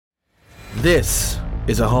This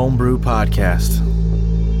is a homebrew podcast.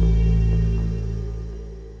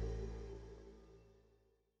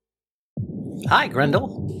 Hi,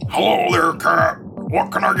 Grendel. Hello there, Cat.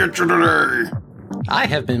 What can I get you today? I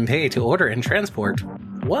have been paid to order and transport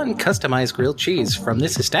one customized grilled cheese from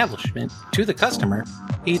this establishment to the customer.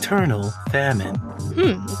 Eternal famine.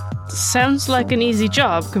 Sounds like an easy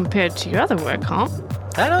job compared to your other work, huh?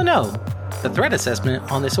 I don't know. The threat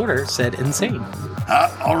assessment on this order said insane.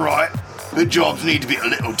 Alright. The jobs need to be a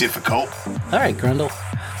little difficult. Alright, Grendel.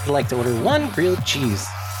 I'd like to order one grilled cheese,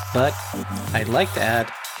 but I'd like to add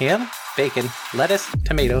ham, bacon, lettuce,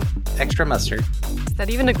 tomato, extra mustard. Is that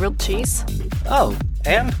even a grilled cheese? Oh,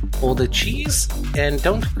 and hold the cheese and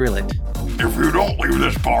don't grill it. If you don't leave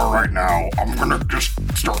this bar right now, I'm gonna just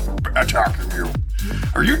start attacking you.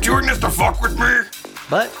 Are you doing this to fuck with me?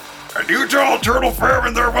 But And you tell Turtle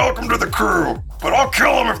Famine they're welcome to the crew, but I'll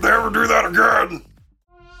kill them if they ever do that again.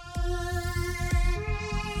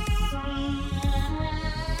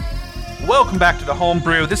 Welcome back to the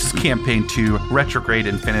Homebrew. This is Campaign 2, Retrograde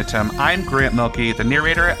Infinitum. I'm Grant Milkey, the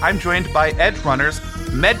narrator. I'm joined by Edge Runners,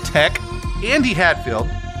 MedTech, Andy Hadfield,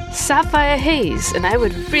 Sapphire Haze, and I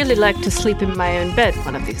would really like to sleep in my own bed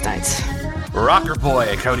one of these nights. Rocker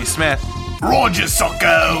Boy, Cody Smith, Roger,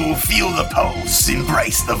 Socko, feel the pulse,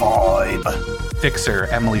 embrace the vibe. Fixer,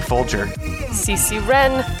 Emily Folger, CC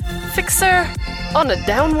Wren, Fixer, on a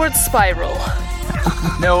downward spiral.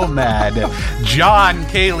 Nomad, John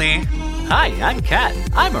Cayley, hi, I'm Kat.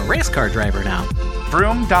 I'm a race car driver now.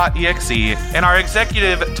 Broom.exe, and our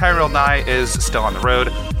executive, Tyrell Nye, is still on the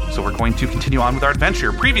road, so we're going to continue on with our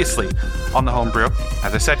adventure. Previously on the Homebrew,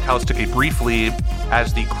 as I said, Kels took a brief leave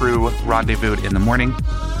as the crew rendezvoused in the morning.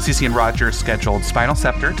 Cece and Roger scheduled Spinal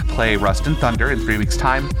Scepter to play Rust and Thunder in 3 weeks'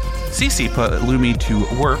 time. Cece put Lumi to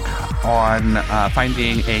work on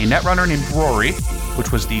finding a netrunner named Rory,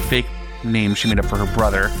 which was the fake name she made up for her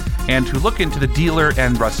brother, and to look into the dealer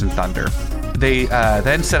and Rust and Thunder. They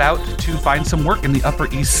then set out to find some work in the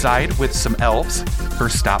Upper East Side with some elves.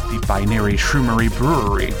 First stop, the Binary Shroomery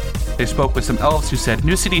Brewery. They spoke with some elves who said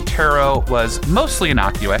New City Tarot was mostly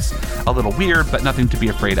innocuous, a little weird, but nothing to be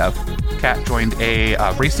afraid of. Kat joined a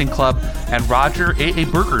racing club, and Roger ate a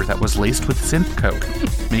burger that was laced with synth coke,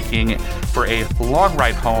 making for a long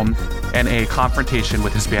ride home and a confrontation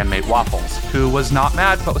with his bandmate Waffles, who was not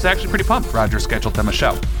mad, but was actually pretty pumped Roger scheduled them a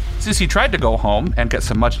show. Cece tried to go home and get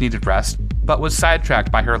some much-needed rest, but was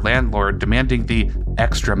sidetracked by her landlord demanding the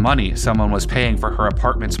extra money someone was paying for her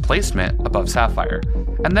apartment's placement above Sapphire,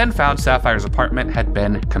 and then found Sapphire's apartment had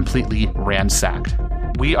been completely ransacked.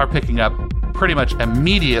 We are picking up pretty much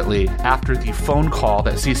immediately after the phone call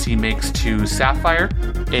that Cece makes to Sapphire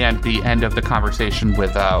and the end of the conversation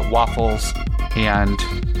with Waffles and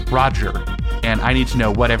Roger. And I need to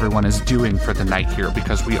know what everyone is doing for the night here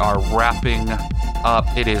because we are wrapping up.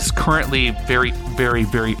 It is currently very, very,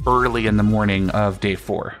 very early in the morning of day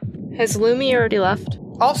 4. Has Lumi already left?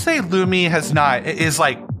 I'll say Lumi has not. It is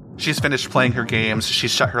like she's finished playing her games.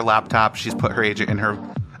 She's shut her laptop. She's put her agent in her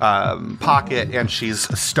pocket, and she's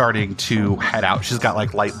starting to head out. She's got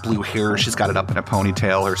like light blue hair. She's got it up in a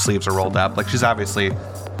ponytail. Her sleeves are rolled up. Like she's obviously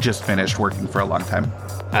just finished working for a long time.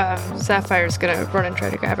 Sapphire's gonna run and try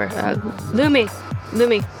to grab her.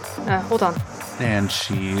 Lumi, hold on. And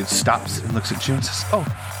she stops and looks at you and says, "Oh,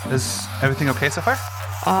 is everything okay, Sapphire?"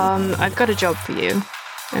 I've got a job for you,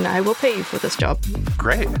 and I will pay you for this job.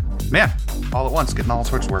 Great. Man, all at once, getting all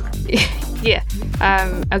sorts of work. Yeah.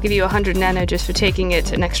 I'll give you 100 nano just for taking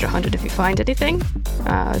it, an extra 100 if you find anything.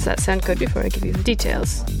 Does that sound good before I give you the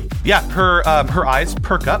details? Yeah, her eyes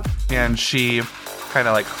perk up, and she kind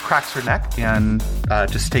of like cracks her neck and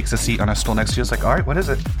just takes a seat on a stool next to you. It's like, all right, what is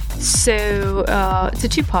it? So it's a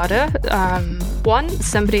two-parter. One,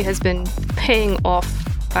 somebody has been paying off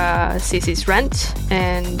Cece's rent,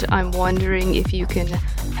 and I'm wondering if you can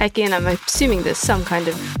hack in. I'm assuming there's some kind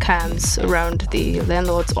of cams around the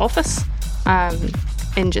landlord's office,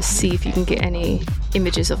 and just see if you can get any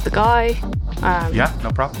images of the guy. Yeah,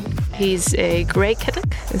 no problem. He's a grey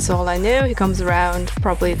Kiddick, that's all I know. He comes around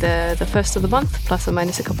probably the first of the month, plus or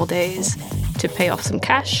minus a couple days, to pay off some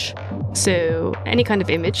cash. So any kind of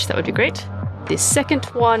image, that would be great. The second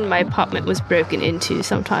one, my apartment was broken into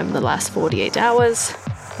sometime in the last 48 hours.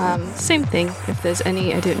 Same thing, if there's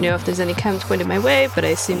any, I don't know if there's any cams pointed my way, but I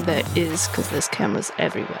assume there is because there's cameras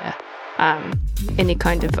everywhere. Any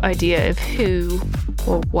kind of idea of who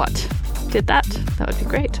or what did that would be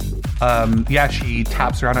great. Yeah, she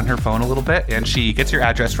taps around on her phone a little bit and she gets your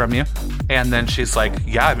address from you. And then she's like,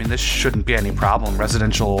 yeah, I mean, this shouldn't be any problem.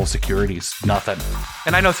 Residential security's nothing.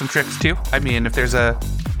 And I know some tricks too. I mean, if there's a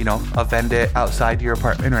a vendit outside your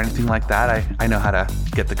apartment or anything like that, I know how to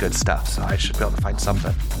get the good stuff, so I should be able to find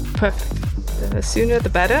something. Perfect. The sooner the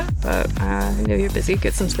better, but I know you're busy.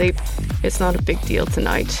 Get some sleep. It's not a big deal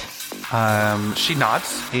tonight. She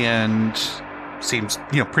nods and seems,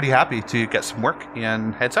 pretty happy to get some work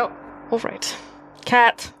and heads out. All right.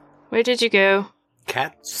 Cat, where did you go?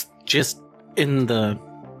 Cat's just in the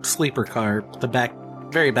sleeper car,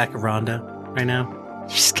 very back of Rhonda right now. You're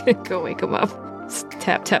just gonna go wake him up. Just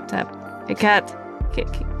tap, tap, tap. Hey, Cat,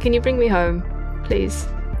 can you bring me home, please?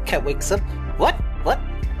 Cat wakes up. What?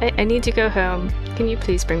 I need to go home. Can you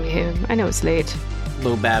please bring me home? I know it's late.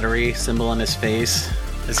 Low battery symbol on his face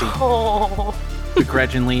as he Oh.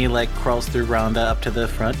 begrudgingly crawls through Rhonda up to the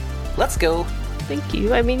front. Let's go. Thank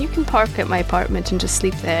you. I mean, you can park at my apartment and just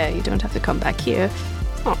sleep there. You don't have to come back here.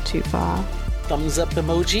 It's not too far. Thumbs up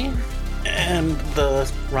emoji, and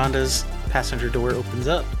the Rhonda's passenger door opens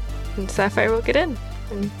up. And Sapphire will get in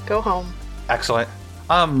and go home. Excellent.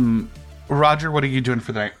 Roger, what are you doing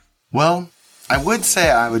for the night? Well, I would say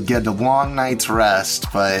I would get a long night's rest,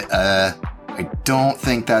 but I don't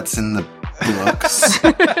think that's in the books.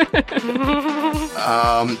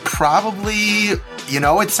 Probably,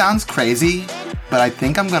 it sounds crazy, but I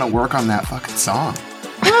think I'm gonna work on that fucking song.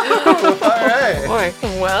 All right. Boy.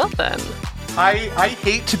 Well then. I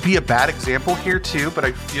hate to be a bad example here too, but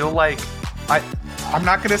I feel like I'm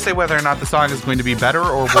not going to say whether or not the song is going to be better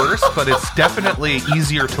or worse, but it's definitely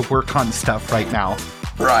easier to work on stuff right now.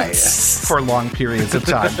 Right. For long periods of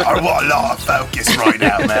time. I want a lot of focus right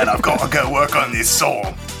now, man. I've got to go work on this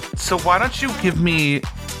song. So why don't you give me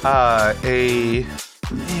so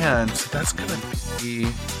that's going to be...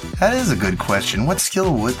 That is a good question. What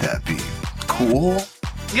skill would that be? Cool?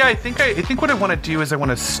 Yeah, I think what I want to do is I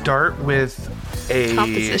want to start with a...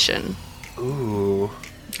 Composition. Ooh.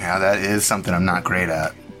 Yeah, that is something I'm not great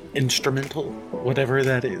at. Instrumental, whatever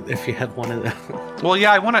that is, if you have one of them. Well,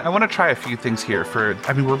 yeah, I want to try a few things here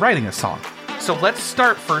we're writing a song. So let's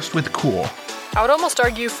start first with cool. I would almost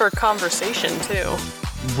argue for conversation too.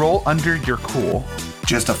 Roll under your cool.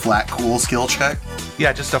 Just a flat cool skill check?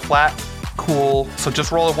 Yeah, just a flat cool. So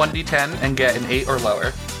just roll a 1d10 and get an 8 or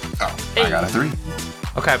lower. Oh, I got a 3.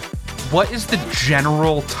 Okay. What is the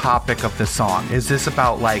general topic of the song? Is this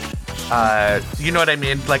about you know what I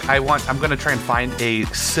mean? I'm going to try and find a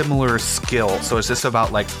similar skill. So is this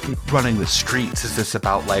about running the streets? Is this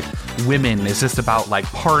about women? Is this about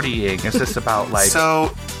partying? Is this about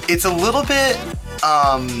So it's a little bit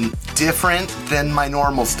different than my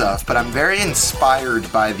normal stuff, but I'm very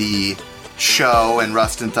inspired by the show and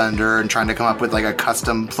Rust and Thunder and trying to come up with a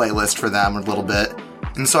custom playlist for them a little bit.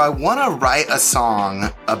 And so I want to write a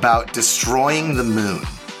song about destroying the moon.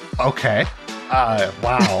 Okay.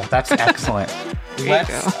 Wow, that's excellent.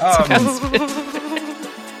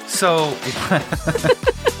 So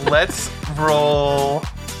let's roll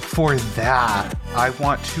for that. I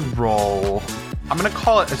want to roll. I'm going to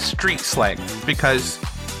call it a street slang because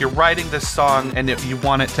you're writing this song and you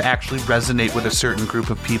want it to actually resonate with a certain group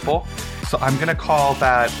of people. So I'm going to call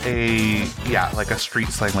that a street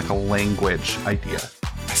slang, a language idea.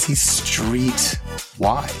 I see street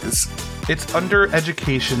wise. It's under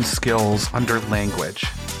education skills, under language.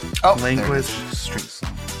 Oh, language, street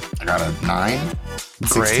slang. I got a 9.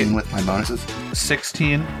 Great. 16 with my bonuses.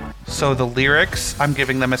 16. So the lyrics, I'm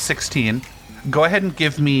giving them a 16. Go ahead and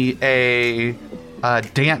give me a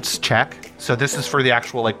dance check. So this is for the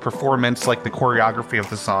actual performance, the choreography of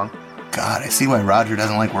the song. God, I see why Roger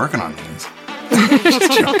doesn't like working on things.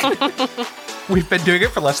 Just joking. We've been doing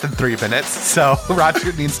it for less than 3 minutes, so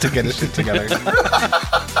Roger needs to get his shit together.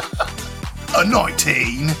 A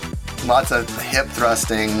 19. Lots of hip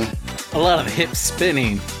thrusting. A lot of hip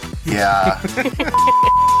spinning. Yeah.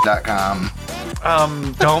 .com.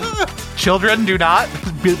 Children, do not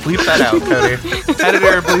bleep that out, Cody.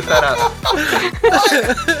 Editor, bleep that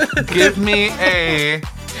out. Give me a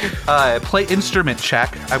play instrument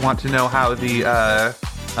check. I want to know how the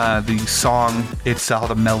song itself,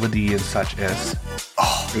 the melody and such is.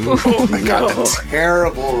 Oh, I got the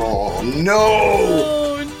terrible roll. No!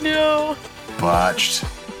 Oh no. Botched.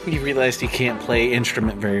 You realized you can't play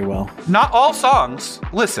instrument very well. Not all songs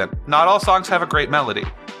have a great melody.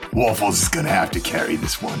 Waffles is gonna have to carry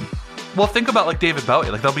this one. Well, think about David Bowie.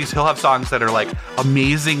 He'll have songs that are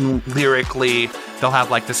amazing lyrically. They'll have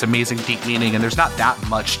this amazing deep meaning, and there's not that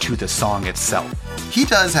much to the song itself. He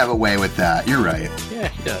does have a way with that. You're right. Yeah,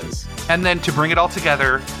 he does. And then to bring it all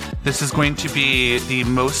together, this is going to be the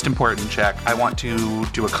most important check. I want to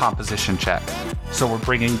do a composition check. So we're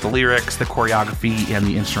bringing the lyrics, the choreography, and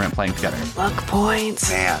the instrument playing together. Luck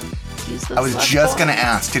points. Man, use this. I was just going to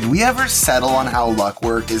ask, did we ever settle on how luck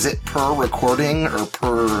worked? Is it per recording or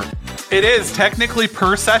per... It is technically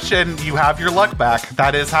per session. You have your luck back.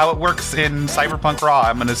 That is how it works in Cyberpunk Raw.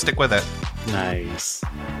 I'm going to stick with it. Nice.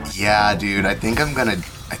 Yeah, dude, I think I'm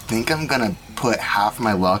gonna put half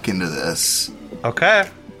my luck into this. Okay.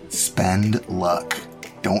 Spend luck.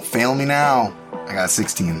 Don't fail me now. I got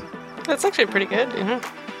 16. That's actually pretty good.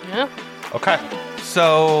 Yeah. Okay.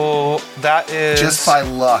 So that is... Just by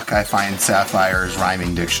luck, I find Sapphire's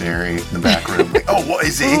rhyming dictionary in the back room. Like, oh, what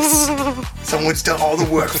is this? Someone's done all the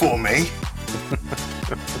work for me.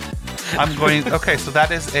 I'm going... Okay, so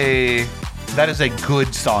that is a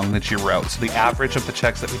good song that you wrote. So the average of the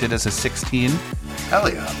checks that we did is a 16.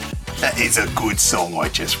 Hell yeah. That is a good song I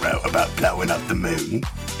just wrote about blowing up the moon.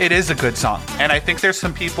 It is a good song. And I think there's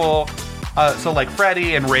some people... so like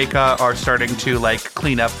Freddie and Reika are starting to like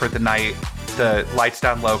clean up for the night. The lights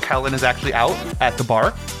down low. Kellen is actually out at the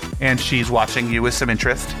bar, and she's watching you with some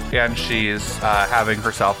interest, and she's having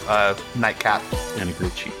herself a nightcap And a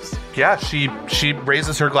grilled cheese. Yeah, she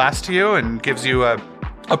raises her glass to you and gives you a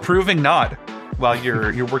approving nod while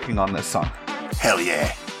you're working on this song. Hell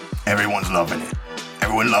yeah. Everyone's loving it.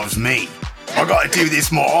 Everyone loves me. I gotta do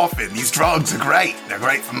this more often. These drugs are great. They're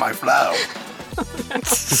great for my flow.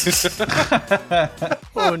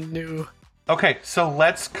 Oh no. Okay, so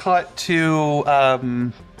let's cut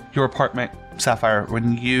to your apartment, Sapphire.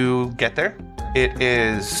 When you get there, it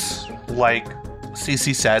is like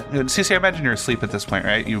Cece said. Cece, I imagine you're asleep at this point,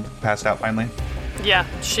 right? You passed out finally? Yeah,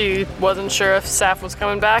 she wasn't sure if Saf was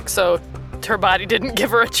coming back, so her body didn't give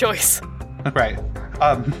her a choice. Right.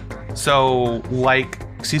 So, like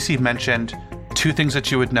Cece mentioned, two things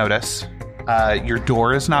that you would notice. Your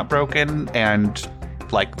door is not broken, and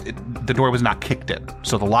the door was not kicked in.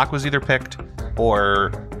 So the lock was either picked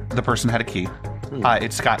or the person had a key.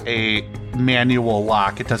 It's got a manual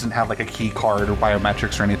lock. It doesn't have like a key card or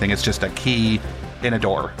biometrics or anything. It's just a key in a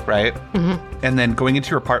door, right? Mm-hmm. And then going into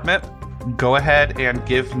your apartment, go ahead and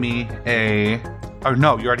give me a... Oh,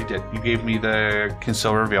 no, you already did. You gave me the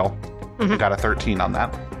conceal reveal. Mm-hmm. I got a 13 on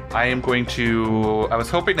that. I am going to... I was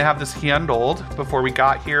hoping to have this handled before we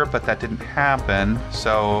got here, but that didn't happen.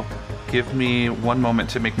 So give me one moment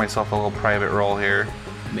to make myself a little private roll here.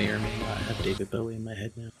 May or may not have David Bowie in my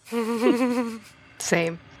head now.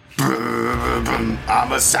 Same.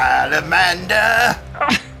 I'm a salamander.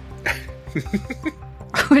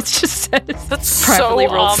 It just says That's privately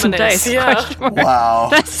so rolled some ominous. dice. Yeah. Question mark. Wow.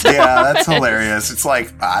 That's That's hilarious. It's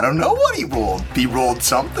like, I don't know what he rolled. He rolled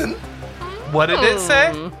something. What did it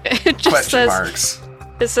say? It just Question says marks.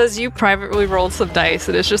 it says you privately rolled some dice,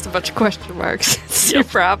 and it's just a bunch of question marks. It's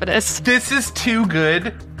super ominous. This is too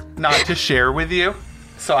good not to share with you,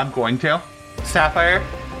 so I'm going to. Sapphire,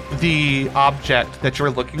 the object that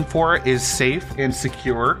you're looking for is safe and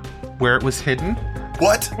secure where it was hidden.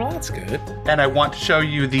 What? Well, that's good. And I want to show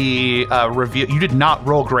you the reveal. You did not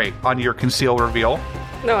roll great on your conceal reveal.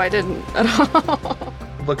 No, I didn't at all.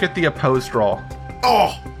 Look at the opposed roll.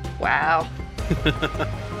 Oh, Wow.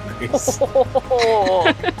 Nice.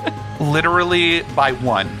 Oh, Literally by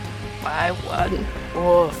one. By one.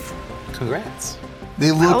 woof. Congrats.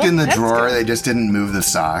 They looked in the that's drawer. good. They just didn't move the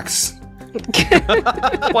socks.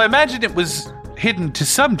 Well, I imagine it was hidden to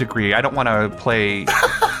some degree. I don't want to play...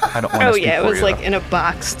 I don't want to Oh speak yeah, it for was you, like though. in a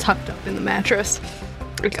box tucked up in the mattress,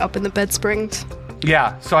 like up in the bed springs.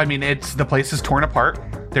 Yeah, so I mean, the place is torn apart.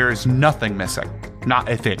 There is nothing missing. Not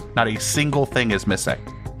a thing. Not a single thing is missing.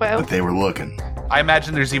 Well, But they were looking. I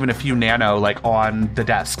imagine there's even a few nano like on the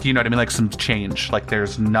desk. You know what I mean? Like some change. Like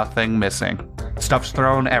there's nothing missing. Stuff's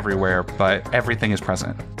thrown everywhere, but everything is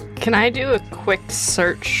present. can I do a quick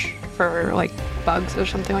search for like bugs or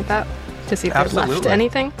something like that to see if they left Absolutely.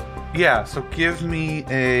 anything? Yeah, so give me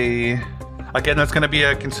a... Again, that's going to be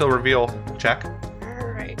a conceal reveal check. All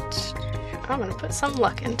right, I'm gonna put some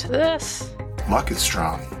luck into this. Luck is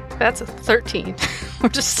strong. That's a 13. We're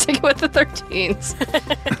just sticking with the 13s.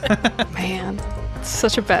 Man, it's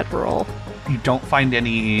such a bad roll. You don't find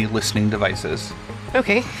any listening devices.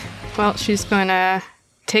 Okay, well, she's gonna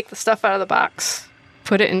take the stuff out of the box,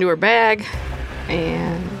 put it into her bag,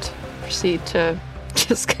 and proceed to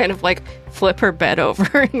just kind of like flip her bed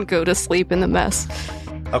over and go to sleep in the mess.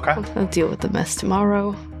 Okay. I'll deal with the mess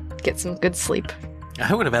tomorrow. Get some good sleep.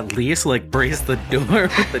 I would have at least like braced the door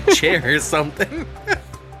with a chair or something.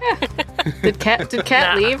 Did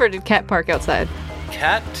Cat leave or did Cat park outside?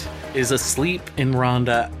 Cat is asleep in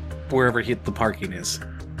Rhonda wherever the parking is.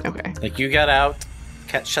 Okay. Like you got out,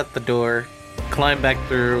 Cat shut the door, climbed back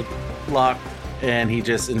through, locked, and he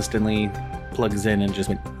just instantly plugs in and just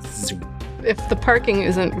went zoom. If the parking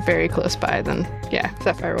isn't very close by, then yeah,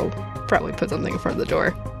 Sapphire will probably put something in front of the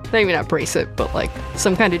door. maybe not brace it, but like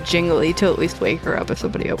some kind of jingly to at least wake her up if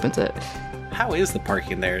somebody opens it. How is the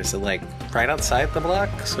parking there? Is it like right outside the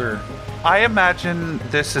blocks, or? I imagine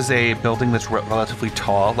this is a building that's relatively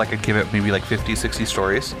tall. Like I'd give it maybe like 50, 60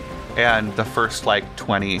 stories. And the first like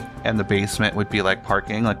 20 and the basement would be like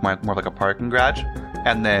parking, like more like a parking garage.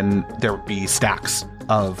 And then there would be stacks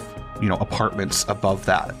of, apartments above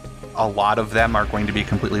that. A lot of them are going to be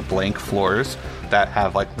completely blank floors that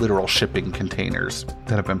have like literal shipping containers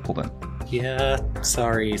that have been pulled in. Yeah,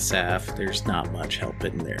 sorry, Saf. There's not much help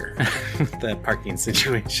in there. That parking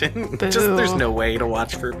situation. Just there's no way to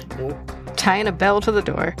watch for people. Tying a bell to the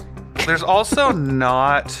door. There's also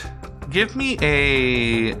not... Give me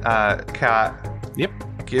a... Cat. Yep.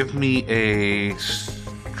 Give me a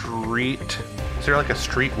street... Is there like a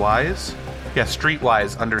streetwise? Yeah,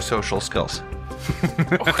 streetwise under social skills.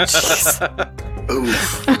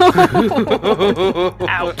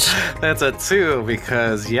 Ouch. That's a 2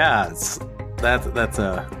 because that's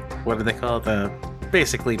a what do they call it?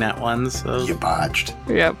 Basically nat ones. So. You botched.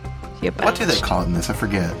 Yep. What do they call it in this? I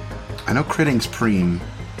forget. I know critting's preem.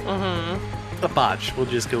 A botch. We'll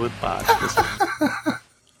just go with botch.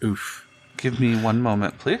 Oof. Give me one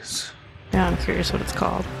moment, please. Yeah, I'm curious what it's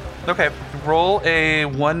called. Okay, roll a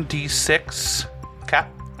 1d6. Cat.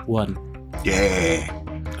 1. Yeah.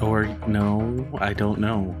 Or no, I don't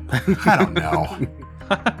know. I don't know.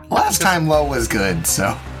 Last time low was good,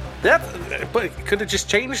 so. But could have just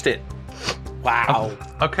changed it. Wow.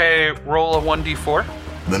 Okay, roll a 1d4.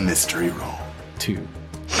 The mystery roll. 2.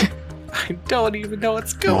 I don't even know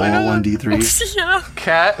what's Roll going on. 1d3. Yeah.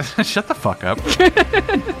 Cat, shut the fuck up.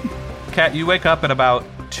 Cat, you wake up at about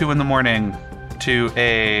 2 in the morning to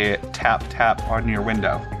a tap on your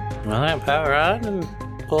window. Well, I power on and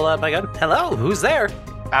pull out my gun. Hello, who's there?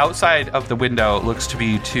 Outside of the window looks to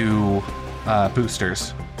be 2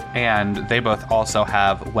 boosters, and they both also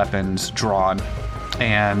have weapons drawn.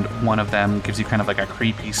 And one of them gives you kind of like a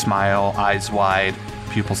creepy smile, eyes wide,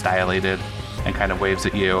 pupils dilated, and kind of waves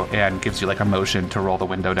at you and gives you like a motion to roll the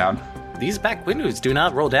window down. These back windows do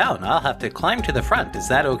not roll down. I'll have to climb to the front. Is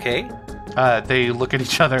that okay? They look at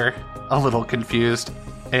each other a little confused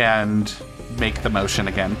and make the motion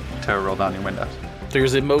again to roll down your windows.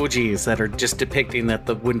 There's emojis that are just depicting that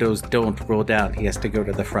the windows don't roll down. He has to go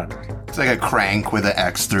to the front. It's like a crank with an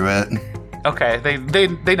X through it. Okay,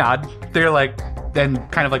 they nod. They're like, then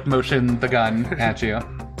kind of like motion the gun at you.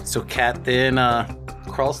 So Kat then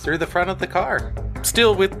crawls through the front of the car,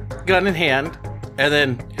 still with gun in hand, and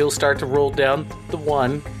then he'll start to roll down the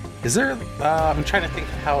 1. Is there... I'm trying to think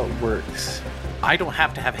of how it works. I don't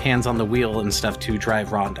have to have hands on the wheel and stuff to drive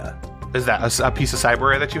Rhonda. Is that a piece of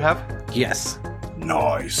cyberware that you have? Yes.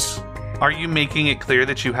 Nice. Are you making it clear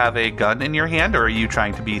that you have a gun in your hand, or are you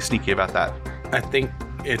trying to be sneaky about that? I think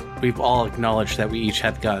we've all acknowledged that we each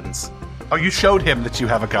have guns. Oh, you showed him that you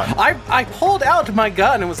have a gun. I pulled out my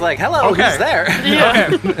gun and was like, hello, Okay. who's there?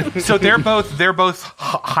 Okay. So they're both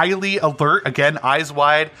highly alert. Again, eyes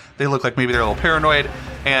wide. They look like maybe they're a little paranoid,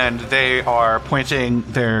 and they are pointing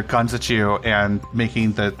their guns at you and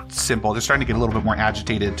making the symbol. They're starting to get a little bit more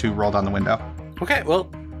agitated to roll down the window. Okay, well,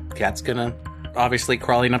 Kat's gonna obviously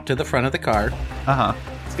crawling up to the front of the car. Uh-huh.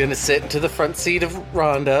 He's gonna sit into the front seat of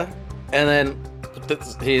Rhonda, and then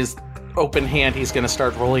with his open hand, he's gonna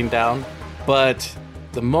start rolling down. But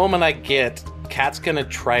the moment I get, Kat's gonna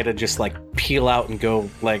try to just like peel out and go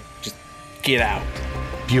like just get out.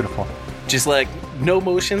 Beautiful. Just like no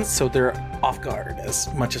motions, so they're off guard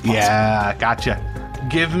as much as possible. Yeah, gotcha.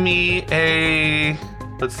 Give me a...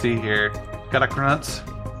 Let's see here. Got our grunts,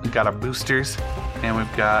 we've got our boosters, and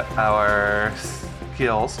we've got our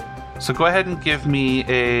skills. So go ahead and give me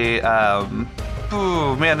a...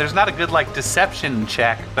 Ooh, man, there's not a good like deception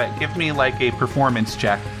check, but give me like a performance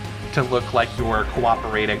check to look like you're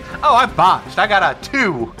cooperating. Oh, I botched. I got a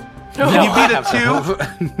 2. Can you beat a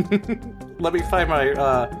 2? Let me find my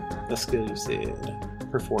the skill you said.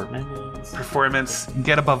 Performance. Performance.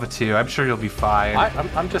 Get above a 2. I'm sure you'll be fine.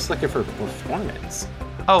 I'm just looking for performance.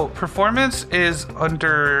 Oh, performance is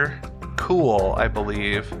under cool, I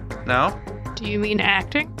believe. No? Do you mean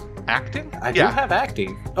acting? Acting? I do have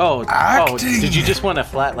acting. Oh, Acting. Did you just want a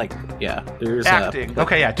flat like? Yeah, there's acting.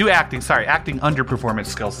 Okay, yeah, do acting. Sorry, acting under performance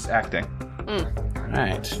skills is acting. All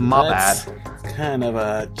right, My that's bad. Kind of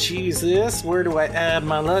a Jesus. Where do I add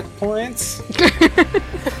my luck points?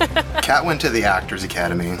 Kat went to the Actors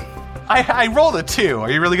Academy. I rolled a 2.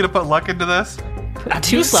 Are you really gonna put luck into this? Have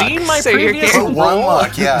you seen my so you're previous getting- Put 1 roll?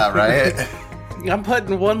 luck, yeah, right? I'm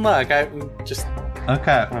putting 1 luck. I just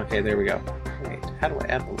Okay. okay. There we go. Wait, how do I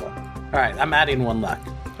add the luck? All right, I'm adding 1 luck.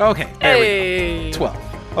 Okay, there we Hey. go.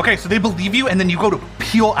 12. Okay, so they believe you, and then you go to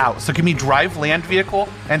peel out. So give me drive land vehicle,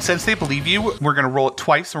 and since they believe you, we're going to roll it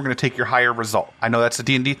twice, and we're going to take your higher result. I know that's a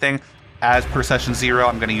D&D thing. As per session 0,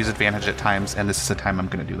 I'm going to use advantage at times, and this is the time I'm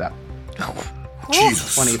going to do that.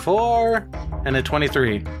 Jesus. 24 and a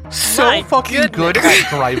 23. So My fucking good at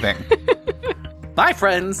driving. Bye,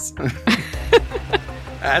 friends.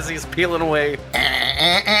 As he's peeling away.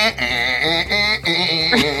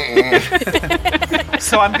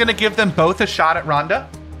 So I'm going to give them both a shot at Rhonda.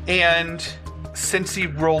 And since he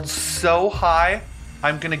rolled so high,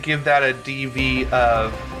 I'm going to give that a DV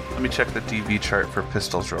of... Let me check the DV chart for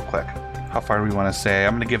pistols real quick. How far do we want to say?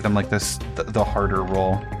 I'm going to give them like this, the harder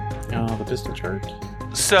roll. Oh, the pistol chart.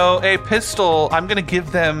 So a pistol, I'm going to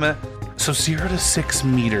give them... So 0 to 6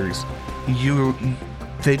 meters.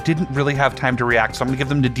 They didn't really have time to react, so I'm going to give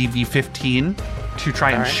them the DV15 to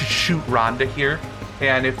try and shoot Rhonda here.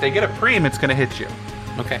 And if they get a preem, it's going to hit you.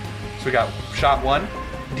 Okay. So we got shot 1.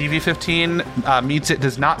 DV15 meets it,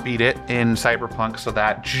 does not beat it in Cyberpunk, so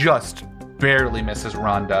that just barely misses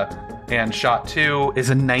Rhonda. And shot 2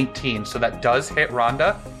 is a 19, so that does hit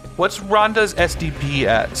Rhonda. What's Rhonda's SDP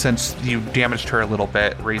at, since you damaged her a little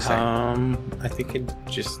bit racing? I think it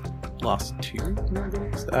just lost 2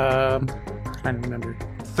 numbers. Trying to remember.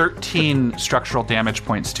 13 structural damage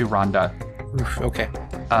points to Rhonda. Oof, okay.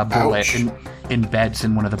 Bullet embeds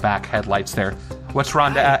in one of the back headlights there. What's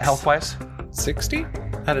Rhonda at health-wise? 60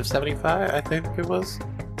 out of 75, I think it was.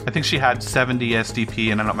 I think she had 70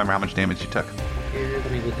 SDP, and I don't remember how much damage you took. Here,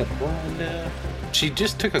 let me look up Rhonda. She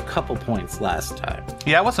just took a couple points last time.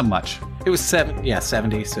 Yeah, it wasn't much. It was 70.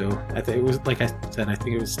 So I think it was, like I said, I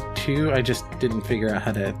think it was 2. I just didn't figure out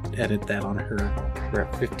how to edit that on her. We're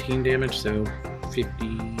at 15 damage, so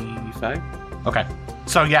 55. Okay.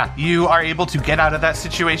 So yeah, you are able to get out of that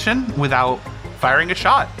situation without firing a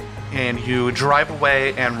shot. And you drive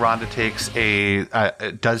away, and Rhonda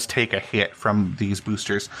does take a hit from these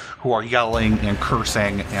boosters who are yelling and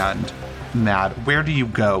cursing and mad. Where do you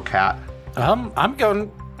go, Kat? I'm going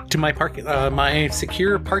to my my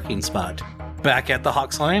secure parking spot back at the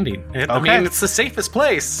Hawks Landing. I mean, it's the safest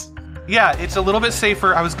place. Yeah, it's a little bit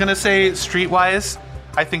safer. I was gonna say streetwise.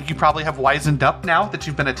 I think you probably have wisened up now that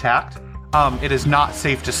you've been attacked. It is not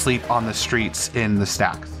safe to sleep on the streets in the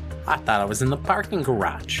stacks. I thought I was in the parking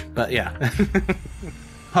garage, but yeah.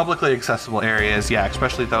 Publicly accessible areas, yeah,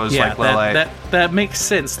 especially those like low light. That makes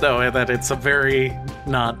sense, though, that it's a very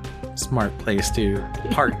not smart place to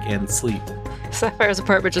park and sleep. Sapphire's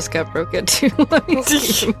apartment just got broken too. Let me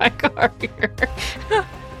see my car here.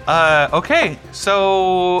 Okay,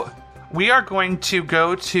 so we are going to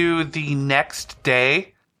go to the next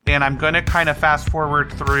day, and I'm going to kind of fast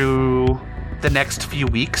forward through the next few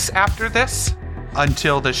weeks after this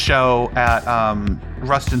until the show at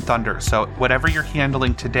Rust and Thunder. So whatever you're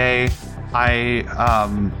handling today,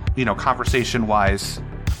 conversation-wise,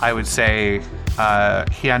 I would say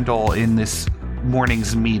handle in this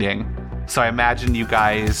morning's meeting. So I imagine you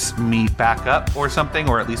guys meet back up or something,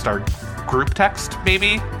 or at least our group text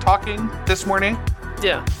maybe talking this morning.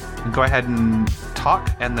 Yeah. Go ahead and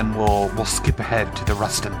talk, and then we'll skip ahead to the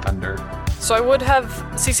Rust and Thunder. So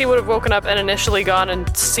Cece would have woken up and initially gone and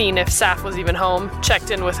seen if Saf was even home, checked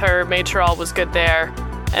in with her, made sure all was good there,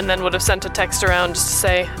 and then would have sent a text around just to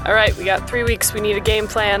say, all right, we got 3 weeks, we need a game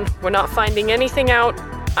plan, we're not finding anything out,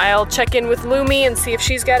 I'll check in with Lumi and see if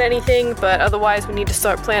she's got anything, but otherwise we need to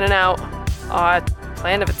start planning out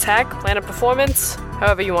plan of attack, plan of performance,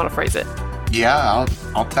 however you want to phrase it. Yeah,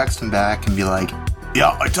 I'll text him back and be like,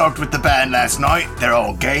 Yeah, I talked with the band last night. They're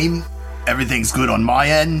all game. Everything's good on my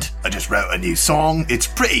end. I just wrote a new song. It's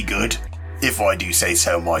pretty good, if I do say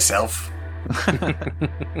so myself.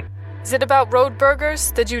 Is it about road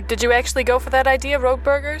burgers? Did you actually go for that idea, road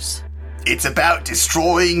burgers? It's about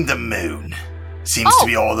destroying the moon. Seems to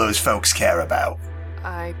be all those folks care about.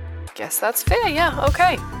 I guess that's fair, yeah,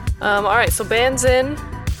 okay. Alright, so band's in.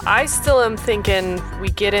 I still am thinking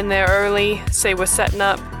we get in there early, say we're setting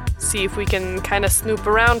up, see if we can kind of snoop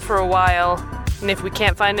around for a while, and if we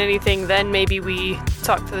can't find anything, then maybe we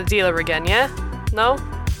talk to the dealer again, yeah? No?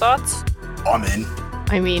 Thoughts? I'm in.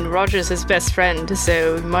 I mean, Roger's his best friend,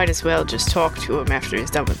 so we might as well just talk to him after he's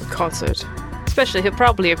done with the concert. Especially, he'll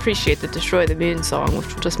probably appreciate the Destroy the Moon song,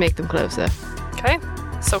 which will just make them closer. Okay,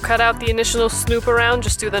 so cut out the initial snoop around,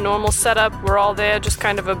 just do the normal setup, we're all there just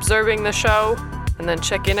kind of observing the show, and then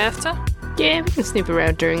check in after? Yeah, we can snoop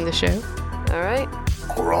around during the show. Alright.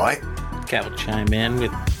 Alright. Cat will chime in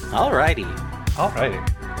with, alrighty.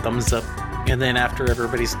 Thumbs up. And then after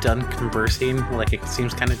everybody's done conversing, like it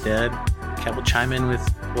seems kind of dead, Cat will chime in with,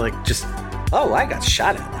 like, just, I got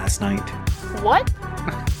shot at last night. What?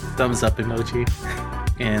 Thumbs up emoji.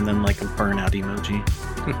 and then like a burnout emoji.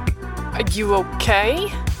 Are you okay?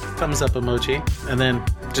 Thumbs up emoji, and then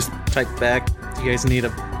just type back, do you guys need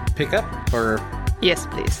a pickup? Or Yes,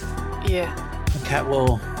 please. Yeah. Cat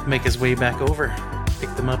will make his way back over,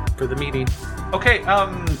 pick them up for the meeting. Okay,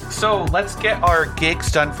 so let's get our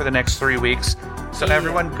gigs done for the next 3 weeks. So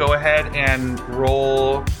everyone go ahead and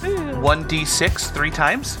roll 1d6 3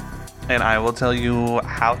 times, and I will tell you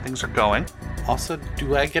how things are going. Also,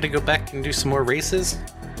 do I get to go back and do some more races?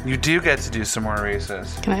 You do get to do some more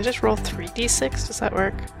races. Can I just roll 3d6? Does that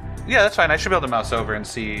work? Yeah, that's fine. I should be able to mouse over and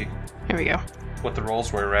see Here we go. what the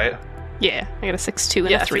rolls were, right? Yeah, I got a 6, 2,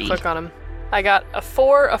 and Yeah, a if you 3. click on him. I got a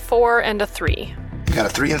 4, a 4, and a 3. You got a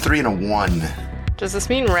 3 and 3 and a 1. Does this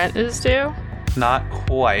mean rent is due? Not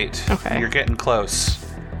quite. Okay. You're getting close.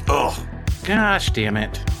 Ugh. Gosh damn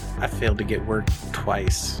it. I failed to get work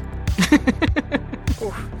twice.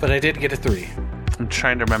 But I did get a 3. I'm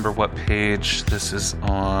trying to remember what page this is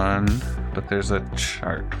on, but there's a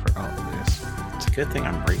chart for all of these. It's a good thing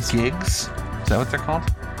I'm racing. Gigs? Is that what they're called?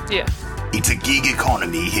 Yeah. It's a gig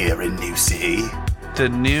economy here in New City. The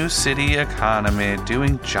New City economy,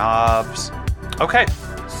 doing jobs. Okay,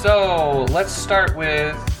 so let's start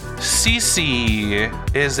with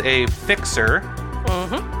Cece is a fixer.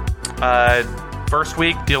 First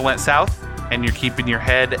week, deal went south, and you're keeping your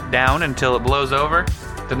head down until it blows over.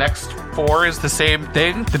 The next 4 is the same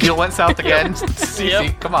thing. The deal went south again.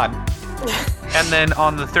 Cece, come on. And then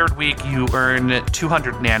on the 3rd week, you earn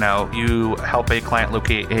 200 nano. You help a client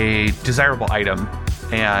locate a desirable item,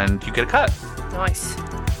 and you get a cut. Nice.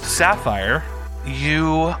 Sapphire,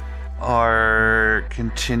 you are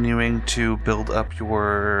continuing to build up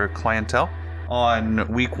your clientele. On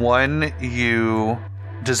week 1, you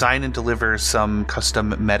design and deliver some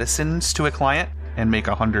custom medicines to a client and make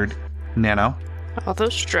 100 nano. All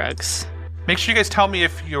those drugs. Make sure you guys tell me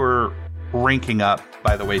if you're ranking up,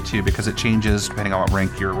 by the way, too, because it changes depending on what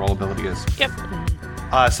rank your roll ability is. Yep.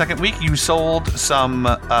 2nd week, you sold some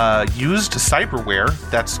used cyberware.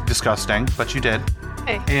 That's disgusting, but you did.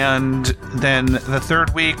 Hey. And then the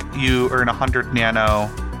 3rd week, you earn 100 nano.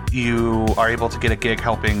 You are able to get a gig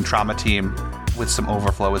helping Trauma Team with some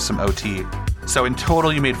overflow, with some OT. So in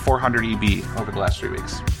total, you made 400 EB over the last 3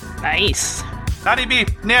 weeks. Nice. Not EB,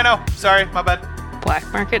 nano. Sorry, my bad. Black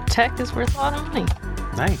market tech is worth a lot of money.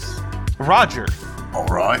 Nice. Roger. All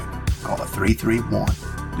right. Got a 3-3-1.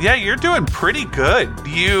 Yeah, you're doing pretty good.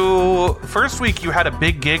 First week, you had a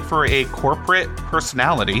big gig for a corporate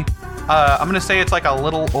personality. I'm going to say it's like a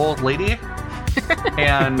little old lady.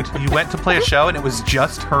 And you went to play a show, and it was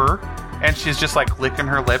just her. And she's just like licking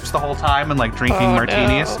her lips the whole time and like drinking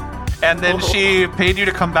martinis. No. And then she paid you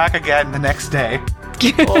to come back again the next day.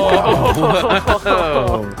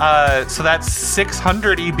 So that's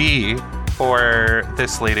 600 EB for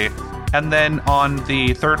this lady. And then on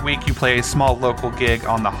the 3rd week, you play a small local gig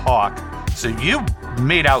on the Hawk. So you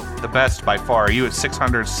made out the best by far. You had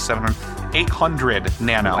 600, 700, 800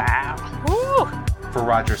 nano. Wow. For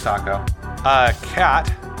Roger Sacco.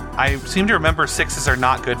 Cat, I seem to remember 6s are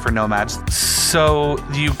not good for nomads. So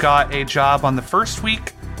you got a job on the 1st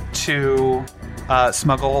week to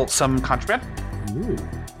smuggle some contraband. Ooh.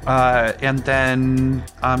 And then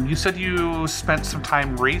you said you spent some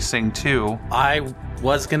time racing too. I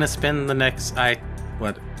was gonna spend the next I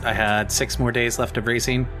had 6 more days left of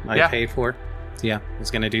racing I paid for. Yeah, I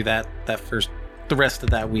was gonna do that the rest of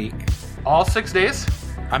that week. All 6 days?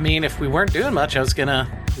 I mean, if we weren't doing much, I was gonna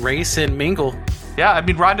race and mingle. Yeah, I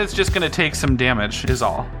mean, Rhonda's just gonna take some damage, is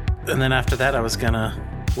all. And then after that, I was gonna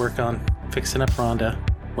work on fixing up Rhonda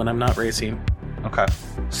when I'm not racing. Okay.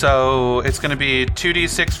 So it's gonna be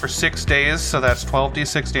 2d6 for 6 days, so that's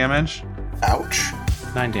 12d6 damage. Ouch.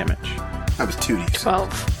 9 damage. That was 2d.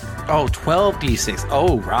 12. Oh, 12d6.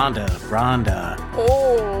 Oh, Rhonda.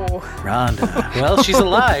 Oh. Well, she's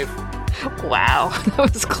alive. Wow.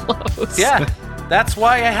 That was close. Yeah. That's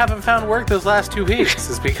why I haven't found work those last 2 weeks,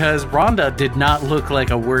 is because Rhonda did not look like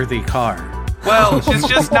a worthy car. Well, she's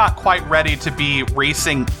just not quite ready to be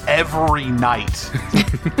racing every night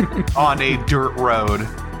on a dirt road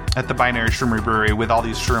at the Binary Shroomery Brewery with all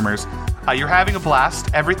these shroomers. You're having a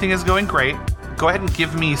blast. Everything is going great. Go ahead and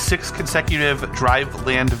give me 6 consecutive drive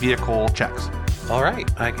land vehicle checks. All right,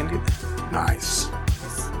 I can do that. Nice.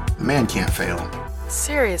 The man can't fail.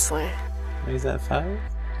 Seriously. Is that 5?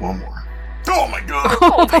 One more. Oh my god!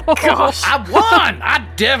 Oh my gosh. I won! I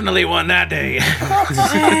definitely won that day.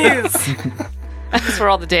 Jeez. That's where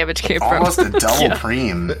all the damage came from. Almost a double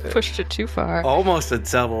preem. Pushed it too far. Almost a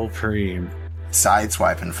double preem.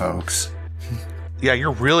 Sideswiping, folks. Yeah,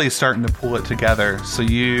 you're really starting to pull it together. So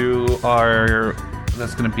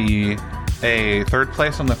that's going to be a third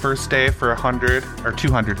place on the first day for 100 or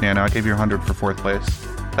 200 nano. I gave you 100 for fourth place.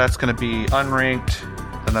 That's going to be unranked.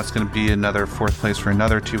 Then that's going to be another fourth place for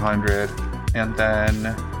another 200. And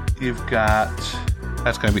then you've got,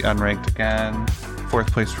 that's going to be unranked again.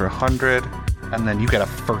 Fourth place for 100. And then you get a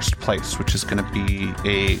first place, which is going to be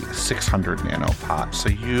a 600 nano pot. So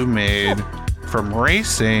you made, from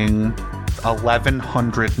racing,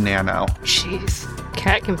 1,100 nano. Jeez.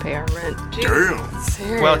 Cat can pay our rent. Damn.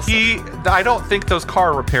 Seriously. Well, I don't think those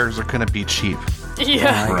car repairs are going to be cheap.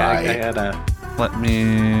 Yeah. I gotta... Let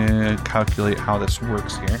me calculate how this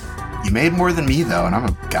works here. You made more than me, though, and I'm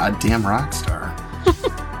a goddamn rock star.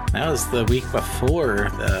 That was the week before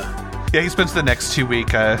the... Yeah, he spends the next 2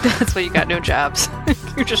 weeks. That's why you got no jobs.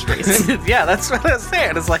 You're just racing. Yeah, that's what I was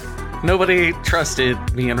saying. It's like nobody trusted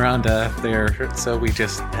me and Rhonda there, so we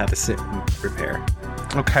just had to sit and repair.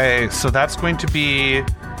 Okay, so that's going to be...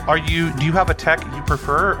 Do you have a tech you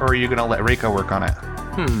prefer, or are you going to let Reiko work on it?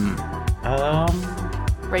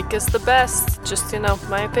 Rake is the best, just,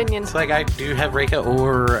 my opinion. It's like I do have Reika,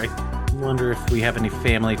 or I wonder if we have any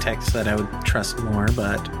family techs that I would trust more,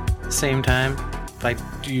 but at the same time, if I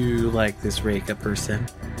do like this Reika person,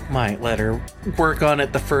 might let her work on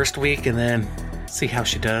it the first week and then see how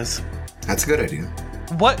she does. That's a good idea.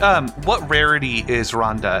 What rarity is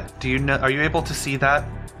Rhonda? Do you know? Are you able to see that?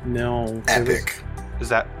 No. Epic.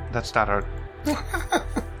 That's not a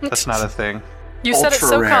thing. You said it so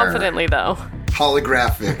Ultra rare. confidently, though.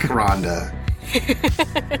 Holographic Rhonda.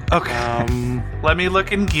 Okay. Let me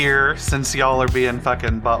look in gear since y'all are being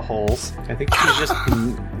fucking buttholes. I think she's just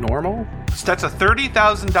normal. So that's a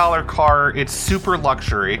 $30,000 car. It's super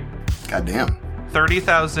luxury. Goddamn.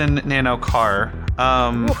 30,000 nano car.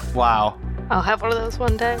 Wow. I'll have one of those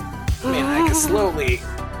one day. I mean, I can slowly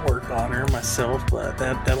work on her myself, but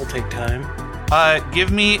that'll take time.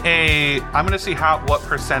 Give me I'm gonna see what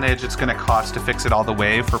percentage it's gonna cost to fix it all the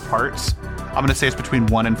way for parts. I'm gonna say it's between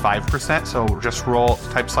 1 and 5%, so just roll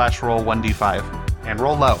 1d5 and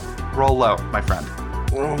roll low. Roll low, my friend.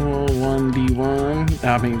 Roll 1d1.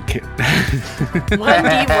 I mean,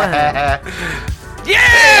 1d1.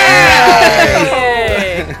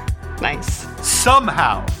 Yeah! Yay! Nice.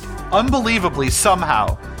 Somehow, unbelievably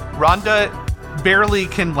somehow, Rhonda barely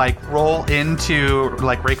can roll into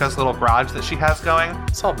Reiko's little garage that she has going.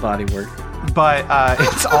 it's all body work. But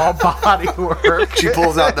it's all body work. She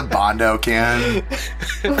pulls out the Bondo can.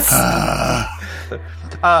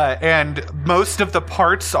 And most of the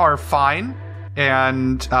parts are fine.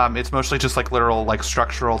 And it's mostly just literal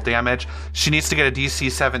structural damage. She needs to get a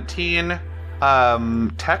DC 17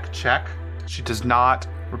 tech check. She does not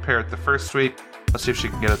repair it the first week. Let's see if she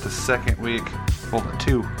can get it the second week. Roll a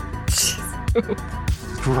 2.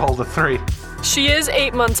 Roll a 3. She is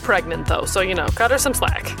 8 months pregnant, though, so, cut her some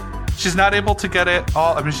slack. She's not able to get it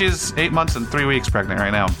all. I mean, she's 8 months and 3 weeks pregnant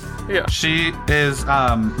right now. Yeah. She is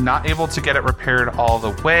not able to get it repaired all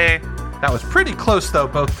the way. That was pretty close, though,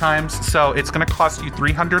 both times. So it's going to cost you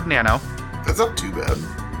 300 nano. That's not too bad.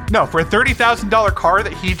 No, for a $30,000 car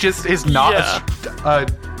that he just is not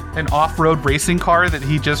an off-road racing car that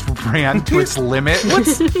he just ran to its limit.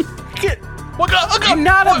 Can you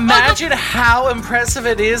not imagine how impressive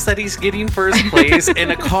it is that he's getting first place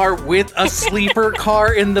in a car with a sleeper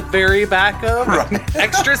car in the very back of? Right.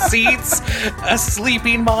 Extra seats, a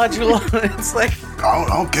sleeping module. It's like...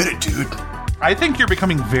 I'll get it, dude. I think you're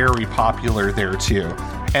becoming very popular there, too.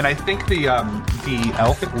 And I think the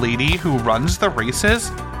elf lady who runs the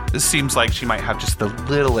races, it seems like she might have just the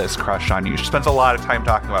littlest crush on you. She spends a lot of time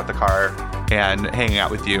talking about the car and hanging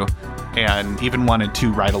out with you. And even wanted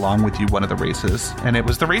to ride along with you one of the races. And it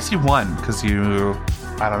was the race you won, because I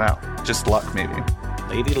don't know, just luck maybe.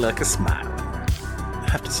 Lady Luck is smiling. I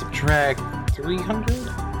have to subtract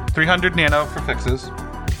 300? 300 nano for fixes.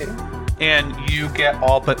 Okay. And you get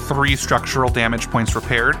all but 3 structural damage points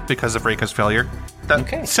repaired because of Reika's failure.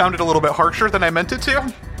 That sounded a little bit harsher than I meant it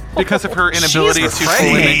to. Because of her inability to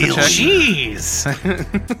fully make the check.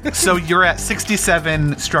 Jeez! So you're at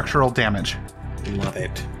 67 structural damage. Love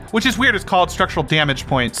it. Which is weird. It's called structural damage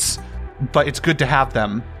points, but it's good to have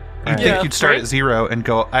them. You'd think you'd start at 0 and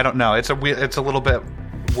go, I don't know. It's a little bit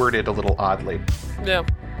worded a little oddly. Yeah.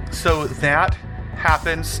 So that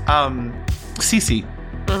happens. Cece.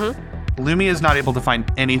 Mm-hmm. Lumi is not able to find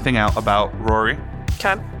anything out about Rory.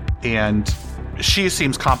 Okay. And she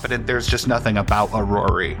seems confident there's just nothing about a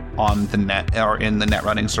Rory on the net or in the net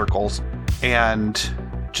running circles. And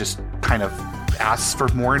just kind of asks for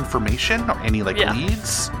more information or any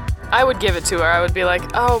leads. I would give it to her. I would be like,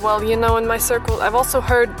 oh, well, in my circle, I've also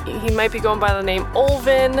heard he might be going by the name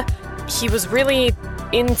Olvin. He was really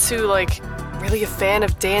into, really a fan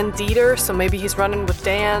of Dan Dieter, so maybe he's running with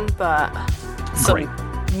Dan, but some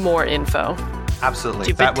more info. Absolutely.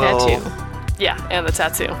 Stupid That will tattoo. Yeah, and the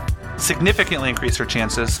tattoo. significantly increase her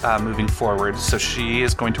chances moving forward, so she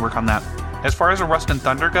is going to work on that. As far as a Rust and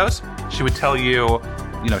Thunder goes, she would tell you,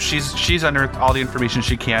 she's unearthed all the information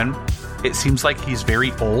she can. It seems like he's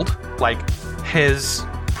very old. Like, his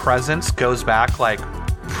presence goes back, like,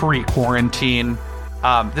 pre-quarantine.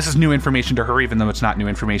 This is new information to her, even though it's not new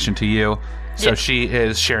information to you. So she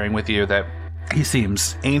is sharing with you that he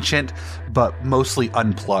seems ancient, but mostly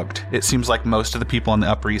unplugged. It seems like most of the people on the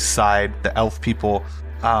Upper East Side, the elf people,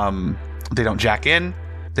 they don't jack in.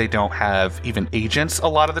 They don't have even agents a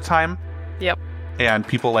lot of the time. Yep. And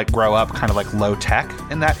people, like, grow up kind of, like, low tech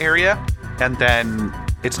in that area. And then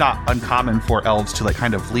it's not uncommon for elves to, like,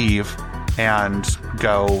 kind of leave and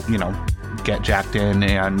go, get jacked in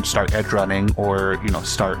and start edge running or,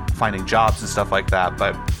 start finding jobs and stuff like that.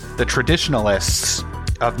 But the traditionalists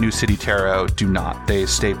of New City Tarot do not. They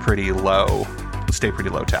stay pretty low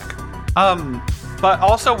tech. But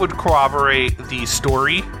also would corroborate the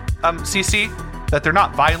story, CC, that they're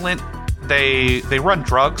not violent. They run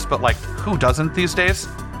drugs, but, like, who doesn't these days?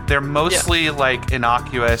 They're mostly like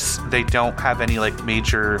innocuous. They don't have any, like,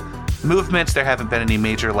 major movements. There haven't been any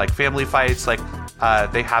major, like, family fights. Like,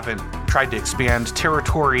 they haven't tried to expand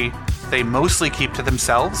territory. They mostly keep to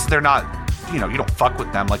themselves. They're not, you don't fuck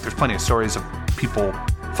with them. Like, there's plenty of stories of people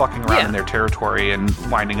fucking around in their territory and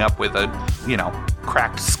winding up with a,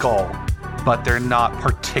 cracked skull. But they're not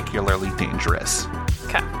particularly dangerous.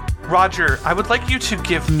 Okay. Roger, I would like you to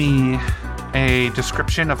give me a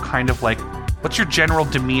description of kind of, like, what's your general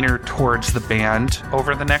demeanor towards the band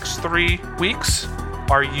over the next 3 weeks?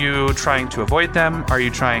 Are you trying to avoid them? Are you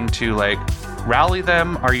trying to, like, rally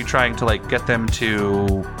them? Are you trying to, like, get them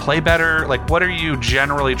to play better? Like, what are you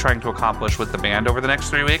generally trying to accomplish with the band over the next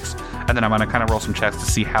 3 weeks? And then I'm going to kind of roll some checks to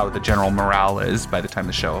see how the general morale is by the time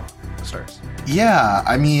the show starts. Yeah,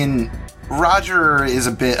 I mean, Roger is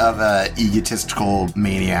a bit of a egotistical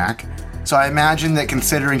maniac. So I imagine that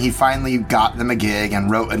considering he finally got them a gig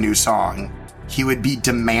and wrote a new song, he would be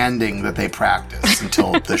demanding that they practice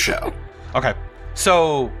until the show. Okay.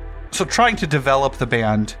 So trying to develop the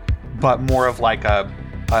band, but more of like a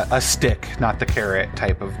stick, not the carrot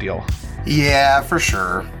type of deal. Yeah, for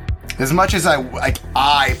sure. As much as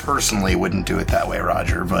I personally wouldn't do it that way,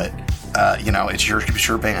 Roger, but it's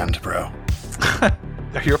your band, bro.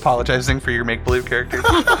 Are you apologizing for your make-believe character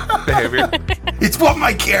behavior? It's what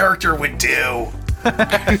my character would do.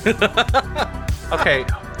 Okay.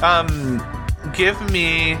 Give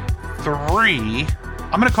me 3.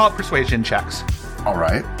 I'm going to call it persuasion checks. All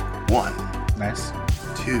right. 1. Nice.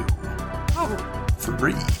 2.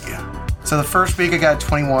 3. So the first week I got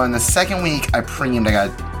 21. The second week I preemed, I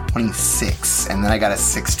got 26. And then I got a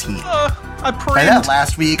 16. I preemed. By that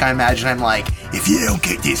last week, I imagine I'm like, if you don't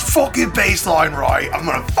get this fucking bass line right, I'm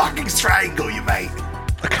going to fucking strangle you, mate.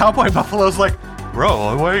 The Cowboy Buffalo's like,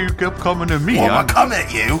 bro, why you keep coming to me? Well, I'm coming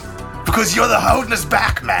at you because you're the holding us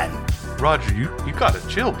back, man. Roger, you gotta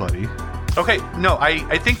chill, buddy. Okay, no,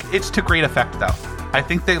 I think it's to great effect, though. I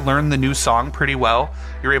think they learned the new song pretty well.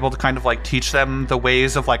 You're able to kind of, like, teach them the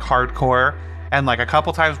ways of, like, hardcore. And, like, a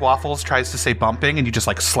couple times Waffles tries to say bumping, and you just,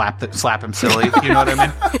 like, slap him silly. You know what I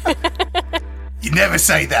mean? You never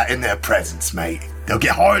say that in their presence, mate. They'll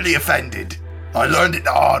get horribly offended. I learned it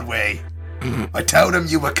the hard way. I told them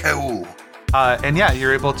you were cool. And yeah,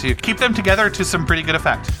 you're able to keep them together to some pretty good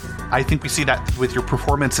effect. I think we see that with your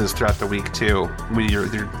performances throughout the week, too. With your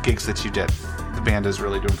gigs that you did. The band is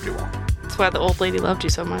really doing pretty well. That's why the old lady loved you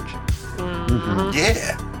so much. Mm-hmm.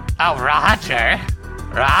 Yeah. Oh,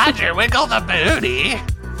 Roger, wiggle the booty.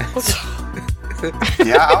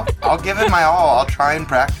 Yeah, I'll give it my all. I'll try and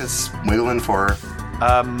practice wiggling for her.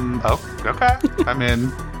 Oh, okay. I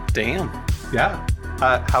mean, Damn. yeah.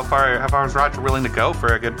 How far is Roger willing to go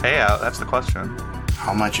for a good payout? That's the question.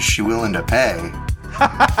 How much is she willing to pay?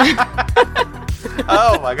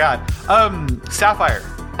 Oh my god. Sapphire.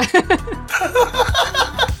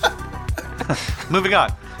 Moving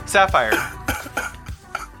on. Sapphire.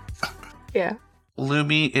 Yeah.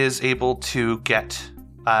 Lumi is able to get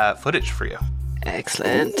footage for you.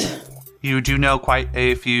 Excellent. You do know quite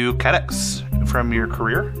a few Kedeks from your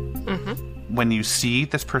career. Mm-hmm. When you see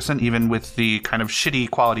this person, even with the kind of shitty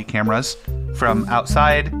quality cameras from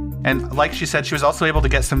outside, and like she said, she was also able to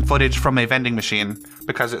get some footage from a vending machine,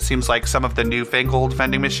 because it seems like some of the newfangled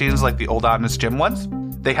vending machines, like the old Honest Gym ones,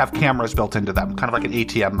 they have cameras built into them, kind of like an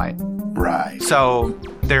ATM might. Right. So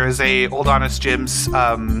there is a Old Honest Gym's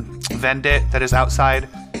Vendit that is outside,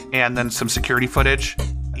 and then some security footage.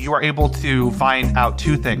 You are able to find out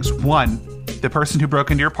 2 things. 1, the person who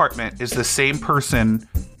broke into your apartment is the same person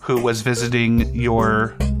who was visiting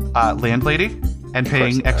your landlady and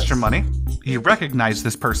paying extra money. You recognize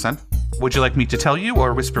this person. Would you like me to tell you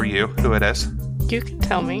or whisper you who it is? You can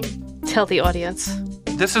tell me. Tell the audience.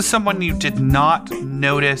 This is someone you did not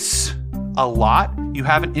notice a lot. You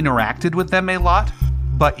haven't interacted with them a lot,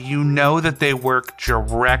 but you know that they work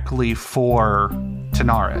directly for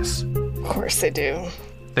Tanaris. Of course they do.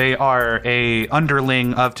 They are a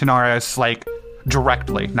underling of Tanaris, like,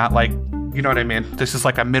 directly, not like, you know what I mean? This is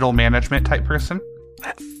like a middle management type person.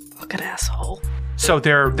 That fucking asshole. So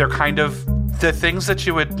they're kind of the things that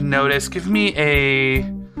you would notice. Give me a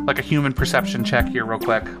human perception check here real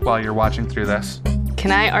quick while you're watching through this.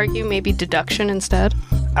 Can I argue maybe deduction instead?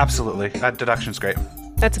 Absolutely. Deduction's great.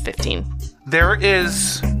 That's a 15. There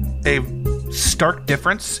is a stark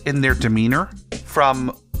difference in their demeanor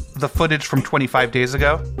from the footage from 25 days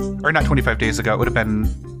ago. Or not 25 days ago. It would have been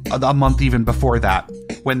a month even before that.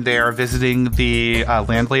 When they're visiting the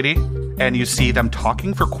landlady. And you see them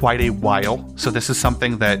talking for quite a while. So this is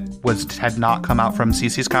something that had not come out from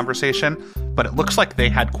Cece's conversation. But it looks like they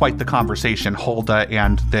had quite the conversation, Hulda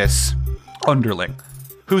and this underling,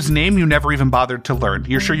 whose name you never even bothered to learn.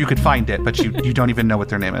 You're sure you could find it, but you don't even know what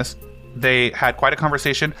their name is. They had quite a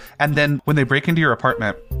conversation. And then when they break into your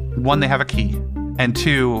apartment, 1, they have a key. And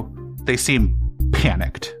 2, they seem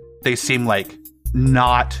panicked. They seem like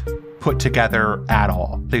not put together at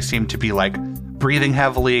all. They seem to be like breathing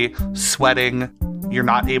heavily, sweating. You're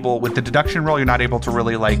not able, with the deduction roll, you're not able to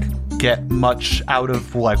really like get much out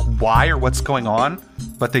of like why or what's going on,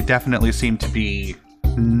 but they definitely seem to be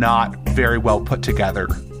not very well put together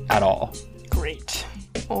at all. Great.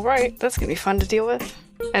 All right, that's gonna be fun to deal with.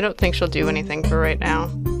 I don't think she'll do anything for right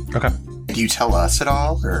now. Okay. Do you tell us at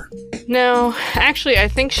all, or? No, actually, I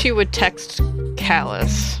think she would text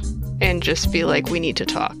Callus and just be like, we need to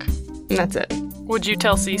talk. And that's it. Would you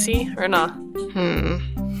tell Cece or not?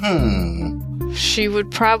 She would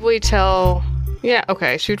probably tell... Yeah,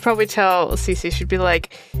 okay. She would probably tell Cece. She'd be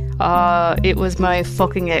like, it was my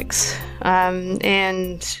fucking ex.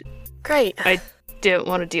 And... Great. I don't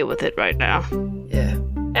want to deal with it right now. Yeah.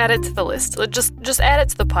 Add it to the list. Just add it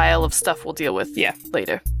to the pile of stuff we'll deal with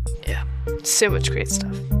later. Yeah. So much great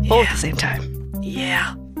stuff. All at the same time.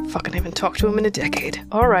 Yeah. Fucking haven't talked to him in a decade.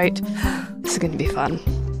 All right. This is going to be fun.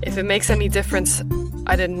 If it makes any difference,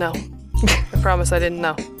 I didn't know. I promise I didn't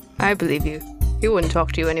know. I believe you. He wouldn't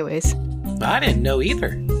talk to you anyways. I didn't know either.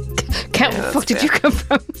 Cat, where the fuck did you come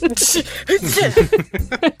from?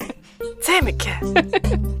 Damn it, Cat.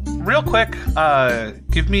 Real quick,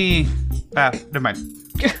 give me... never mind.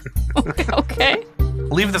 Okay.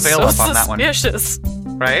 Leave the veil up on that one. Suspicious.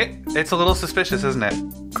 Right? It's a little suspicious, isn't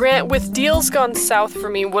it? Grant, with deals gone south for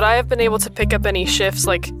me, would I have been able to pick up any shifts,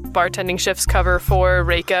 like bartending shifts cover for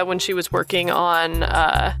Reika when she was working on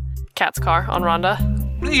Kat's car on Rhonda?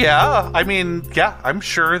 Yeah, I mean, yeah, I'm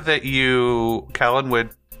sure that Kellen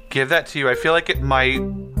would give that to you. I feel like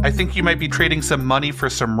I think you might be trading some money for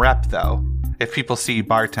some rep, though, if people see you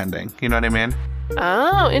bartending. You know what I mean?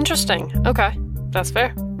 Oh, interesting. Okay, that's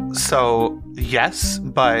fair. So, yes,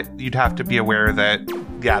 but you'd have to be aware that,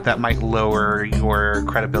 yeah, that might lower your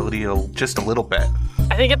credibility just a little bit.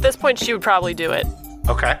 I think at this point she would probably do it.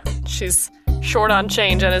 Okay. She's short on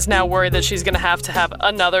change and is now worried that she's going to have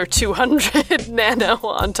another 200 nano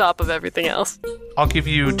on top of everything else. I'll give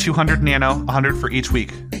you 200 nano, 100 for each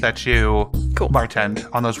week that you Cool. bartend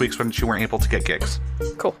on those weeks when you weren't able to get gigs.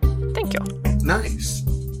 Cool. Thank you. Nice.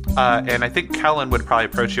 And I think Kellen would probably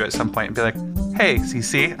approach you at some point and be like, hey,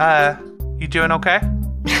 Cece, you doing okay?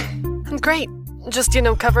 I'm great. Just,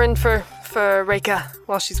 covering for Reika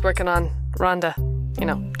while she's working on Rhonda.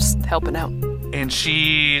 Just helping out. And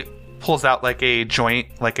she pulls out like a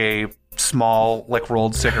joint, like a small, like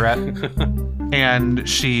rolled cigarette. And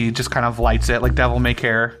she just kind of lights it like devil may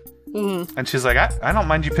care. Mm-hmm. And she's like, I don't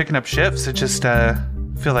mind you picking up shifts. It just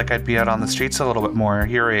feel like I'd be out on the streets a little bit more,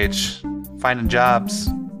 your age, finding jobs.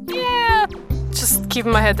 Yeah. Just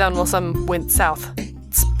keeping my head down while some went south.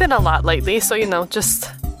 It's been a lot lately, so, just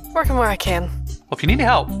working where I can. Well, if you need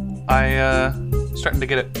help, starting to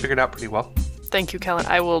get it figured out pretty well. Thank you, Kellen.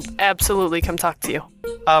 I will absolutely come talk to you.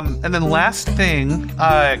 And then last thing,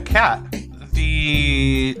 Kat,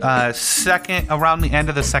 the around the end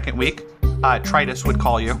of the second week, Tritus would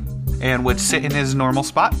call you and would sit in his normal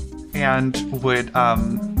spot and would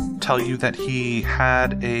tell you that he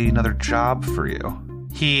had another job for you.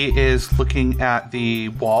 He is looking at the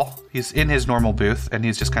wall. He's in his normal booth, and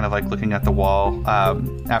he's just kind of like looking at the wall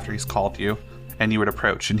after he's called you. And you would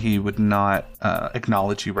approach, and he would not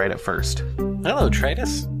acknowledge you right at first. Hello,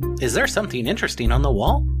 Tritus. Is there something interesting on the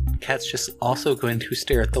wall? Kat's just also going to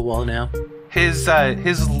stare at the wall now. His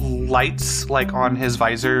lights, like, on his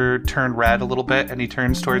visor turn red a little bit, and he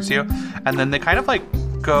turns towards you. And then they kind of, like,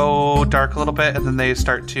 go dark a little bit, and then they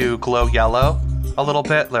start to glow yellow a little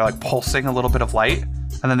bit. They're, like, pulsing a little bit of light.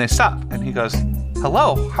 And then they stop, and he goes,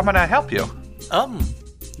 "Hello, how may I help you?"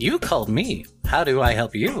 You called me. How do I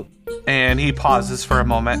help you? And he pauses for a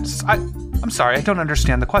moment. I'm sorry, I don't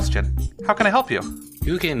understand the question. How can I help you?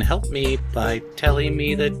 You can help me by telling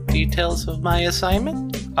me the details of my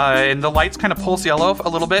assignment? And the lights kind of pulse yellow a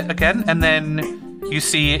little bit again, and then you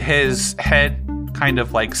see his head kind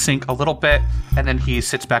of like sink a little bit, and then he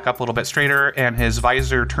sits back up a little bit straighter, and his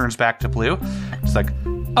visor turns back to blue. He's like,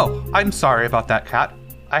 "Oh, I'm sorry about that, Cat.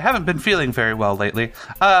 I haven't been feeling very well lately.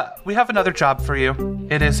 We have another job for you.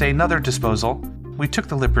 It is another disposal. We took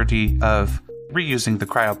the liberty of reusing the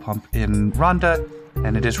cryopump in Rhonda,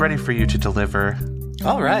 and it is ready for you to deliver."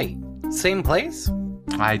 All right. Same place?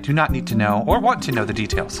 I do not need to know or want to know the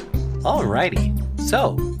details. Alrighty.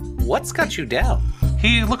 So, what's got you down?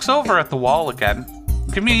 He looks over at the wall again.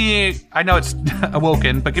 Give me, I know it's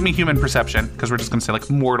awoken, but give me human perception, because we're just going to say like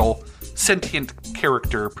mortal, sentient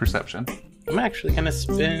character perception. I'm actually going to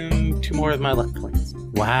spend 2 more of my luck points.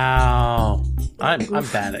 Wow. I'm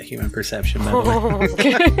bad at human perception, by the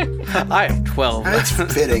way. I have 12. It's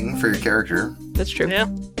fitting for your character. That's true.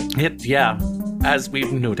 Yeah. As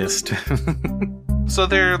we've noticed. So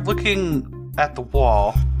they're looking at the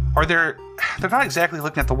wall, or they're not exactly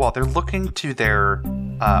looking at the wall. They're looking to their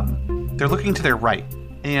right,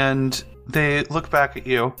 and they look back at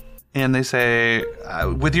you, and they say,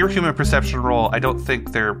 with your human perception roll, I don't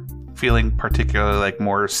think they're feeling particularly like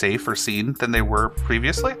more safe or seen than they were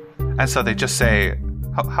previously. And so they just say,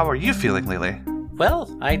 how are you feeling, Lily?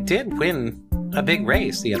 Well, I did win a big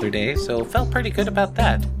race the other day, so felt pretty good about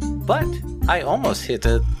that. But I almost hit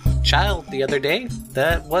a child the other day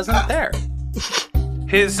that wasn't there.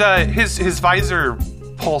 His visor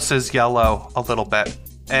pulses yellow a little bit,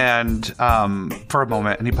 and for a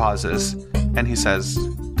moment, and he pauses, and he says,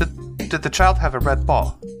 Did the child have a red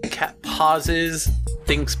ball? Cat pauses,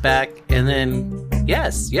 thinks back, and then,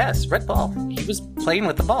 yes, red ball. He was playing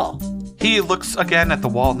with the ball. He looks again at the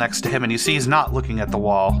wall next to him, and you see he's not looking at the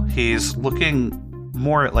wall. He's looking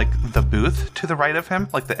more at, like, the booth to the right of him,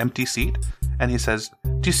 like the empty seat. And he says,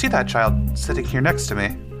 "Do you see that child sitting here next to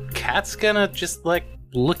me?" Cat's gonna just, like,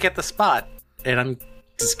 look at the spot. And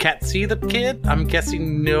does Cat see the kid? I'm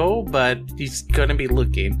guessing no, but he's gonna be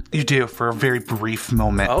looking. You do, for a very brief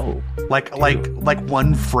moment. Oh. Like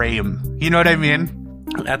one frame. You know what I mean?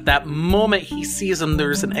 At that moment he sees him,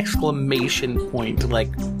 there's an exclamation point, like,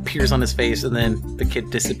 appears on his face, and then the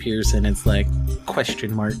kid disappears, and it's like,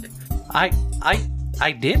 question mark.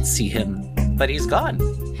 I did see him, but he's gone.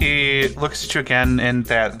 He looks at you again, and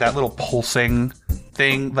that little pulsing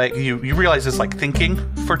thing, like, you realize is like thinking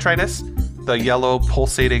for Tritus. The yellow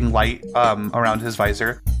pulsating light around his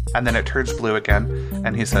visor, and then it turns blue again,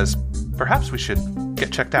 and he says, "Perhaps we should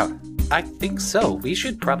get checked out." I think so. We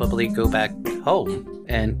should probably go back home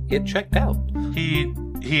and get checked out. He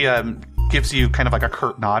gives you kind of like a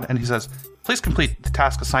curt nod, and he says, "Please complete the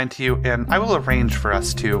task assigned to you, and I will arrange for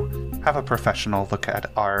us to have a professional look at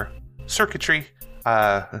our circuitry,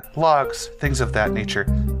 logs, things of that nature.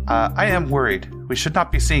 I am worried. We should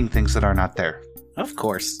not be seeing things that are not there." Of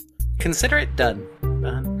course. Consider it done.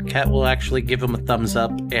 Cat will actually give him a thumbs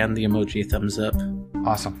up and the emoji thumbs up.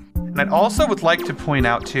 Awesome. And I also would like to point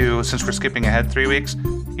out, too, since we're skipping ahead 3 weeks,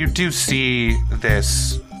 you do see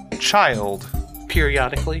this child.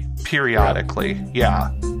 Periodically, yeah.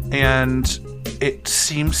 And it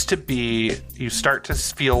seems to be, you start to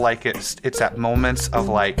feel like it's at moments of,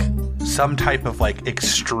 like, some type of, like,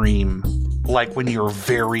 extreme. Like when you're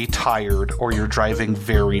very tired, or you're driving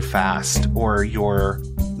very fast, or you're,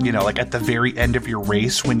 like at the very end of your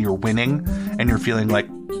race when you're winning and you're feeling like,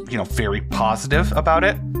 very positive about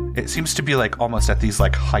it. It seems to be like almost at these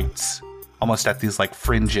like heights, almost at these like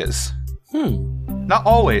fringes. Not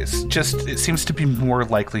always, just it seems to be more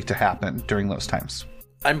likely to happen during those times.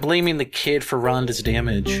 I'm blaming the kid for Rhonda's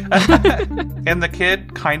damage. And the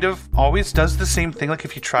kid kind of always does the same thing. Like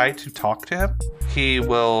if you try to talk to him, he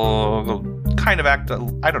will kind of act,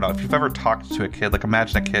 I don't know, if you've ever talked to a kid, like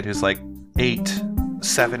imagine a kid who's like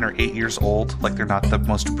 7 or 8 years old, like they're not the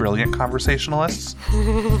most brilliant conversationalists.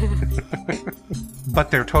 But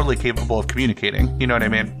they're totally capable of communicating, you know what I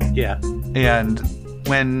mean? Yeah. And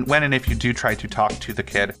when and if you do try to talk to the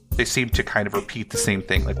kid, they seem to kind of repeat the same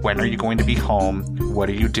thing, like, when are you going to be home? What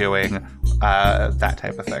are you doing? That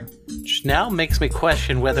type of thing. Which now makes me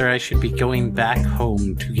question whether I should be going back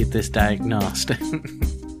home to get this diagnosed.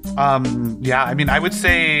 Yeah, I mean, I would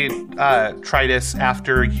say, Tritus,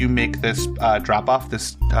 after you make this drop-off,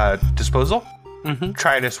 this disposal,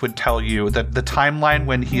 Tritus would tell you that the timeline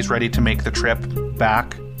when he's ready to make the trip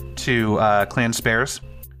back to Clan Spares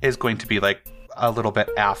is going to be like a little bit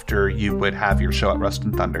after you would have your show at Rust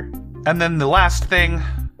and Thunder. And then the last thing,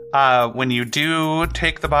 when you do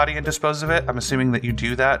take the body and dispose of it, I'm assuming that you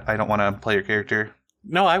do that. I don't want to play your character.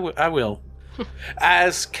 No, I will.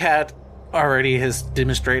 As Kat already has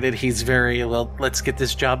demonstrated, he's very, well, let's get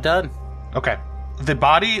this job done. Okay. The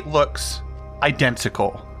body looks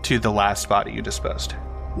identical to the last body you disposed.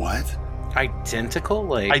 What? Identical?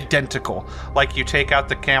 Like... Identical. Like, you take out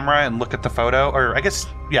the camera and look at the photo, or I guess,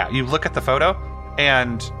 yeah, you look at the photo,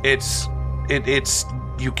 and it's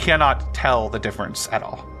you cannot tell the difference at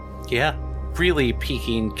all. Yeah. Really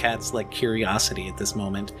piquing Kat's, like, curiosity at this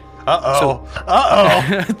moment. Uh-oh. So,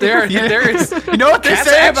 uh-oh. There is... You know what they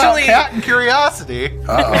say actually... about cat and curiosity?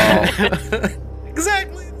 Uh-oh.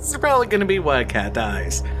 Exactly. This is probably going to be why Kat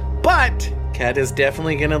dies. But Kat is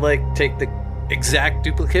definitely going to, like, take the exact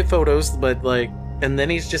duplicate photos, but, like... And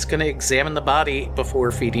then he's just going to examine the body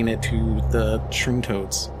before feeding it to the shroom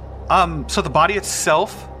toads. So the body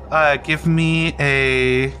itself, give me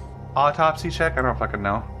a autopsy check. I don't fucking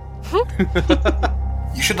know.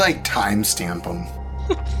 You should, like, timestamp them.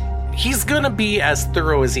 He's gonna be as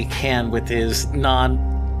thorough as he can with his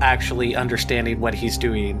non-actually understanding what he's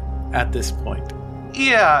doing at this point.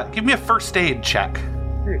 Yeah, give me a first aid check.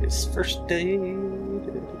 Here it is, first aid.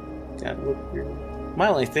 Gotta look here. My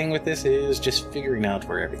only thing with this is just figuring out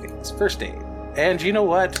where everything is. First aid. And you know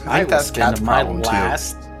what? I think that's spend Kat's my problem,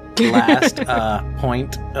 too. last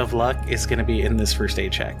point of luck is gonna be in this first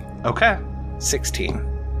aid check. Okay. 16.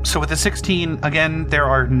 So with the 16, again, there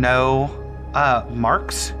are no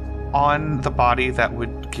marks on the body that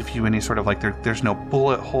would give you any sort of, like, there's no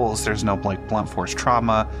bullet holes, there's no, like, blunt force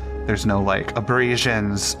trauma, there's no, like,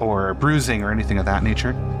 abrasions or bruising or anything of that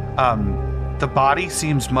nature. The body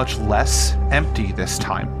seems much less empty this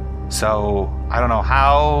time. So I don't know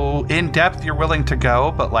how in depth you're willing to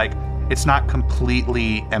go, but, like, it's not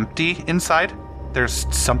completely empty inside. There's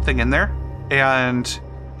something in there, and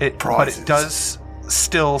but it does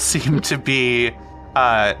still seem to be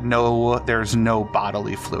there's no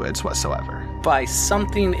bodily fluids whatsoever. By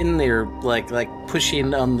something in there, like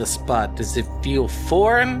pushing on the spot, does it feel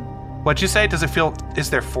foreign? What'd you say? Does it feel, is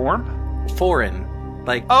there form? Foreign.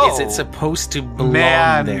 Like, Oh. is it supposed to belong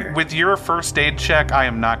Man, there? with your first aid check, I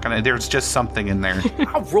am not gonna, there's just something in there.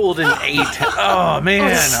 I rolled an 8. Oh, man.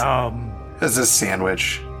 This is a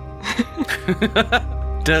sandwich.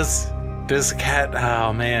 Does Kat...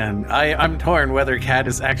 Oh, man. I'm torn whether Kat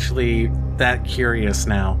is actually that curious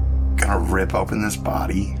now. Gonna rip open this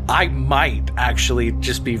body. I might actually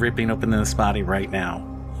just be ripping open this body right now.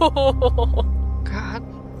 God.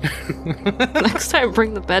 Next time,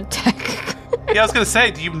 bring the bed tech. Yeah, I was gonna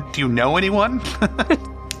say, do you know anyone?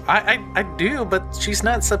 I do, but she's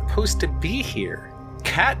not supposed to be here.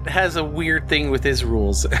 Kat has a weird thing with his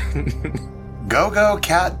rules. Go,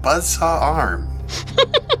 cat, buzzsaw arm.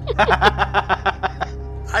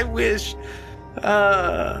 I wish.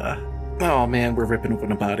 Oh man, we're ripping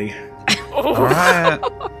open a body. All right.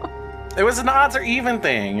 It was an odds or even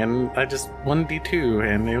thing, and I just 1d2,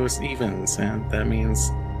 and it was evens, and that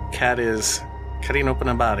means Kat is cutting open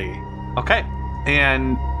a body. Okay,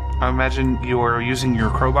 and I imagine you're using your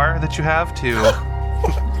crowbar that you have to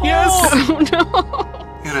Yes! Oh no.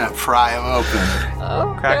 Gonna pry him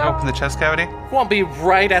open. crack open the chest cavity. Won't be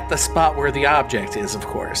right at the spot where the object is, of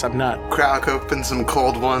course. I'm not. Crack open some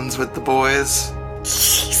cold ones with the boys.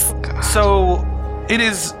 So, it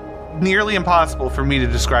is nearly impossible for me to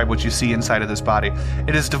describe what you see inside of this body.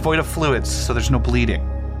 It is devoid of fluids, so there's no bleeding.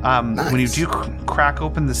 When you do crack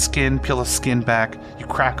open the skin, peel the skin back, you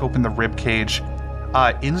crack open the rib cage.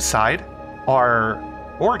 Inside are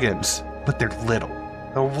organs, but they're little.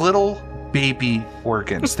 They're little baby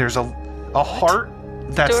organs. There's a heart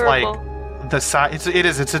that's Adorable. like the size.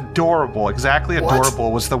 It's adorable. Exactly,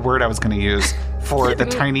 adorable was the word I was going to use for the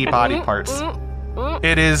tiny body parts.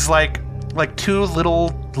 It is like two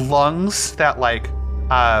little lungs that like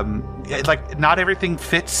not everything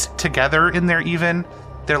fits together in there even.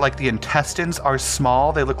 They're like the intestines are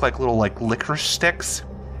small. They look like little like licorice sticks.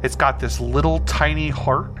 It's got this little tiny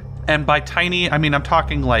heart. And by tiny, I mean I'm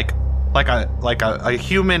talking like a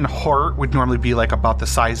human heart would normally be like about the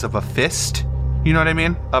size of a fist. You know what I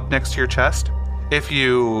mean? Up next to your chest. If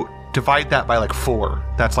you divide that by like 4,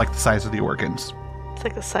 that's like the size of the organs. It's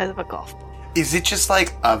like the size of a golf ball. Is it just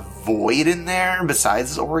like a void in there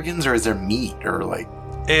besides organs, or is there meat, or like...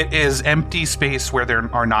 It is empty space where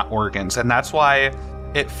there are not organs, and that's why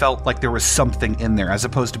it felt like there was something in there as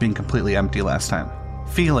opposed to being completely empty last time.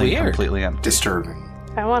 Feeling Weird. completely empty. Disturbing.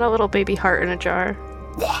 I want a little baby heart in a jar.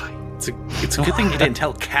 Why? It's a good thing you didn't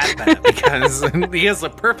tell Kat that, because he has a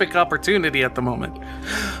perfect opportunity at the moment.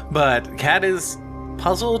 But Kat is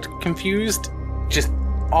puzzled, confused. Just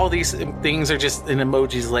all these things are just in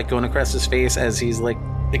emojis like going across his face as he's like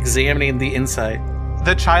examining the inside.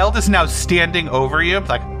 The child is now standing over you,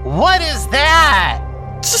 like, what is that?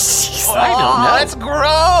 I don't know. That's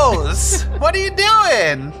gross. What are you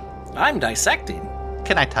doing? I'm dissecting.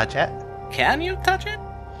 Can I touch it? Can you touch it?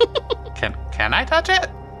 Can I touch it?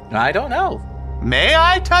 I don't know. May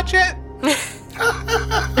I touch it?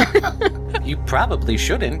 You probably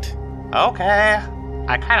shouldn't. Okay.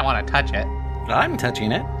 I kind of want to touch it. I'm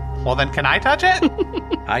touching it. Well, then can I touch it?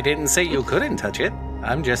 I didn't say you couldn't touch it.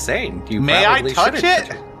 I'm just saying you May I probably touch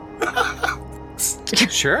shouldn't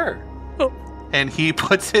it? Sure. And he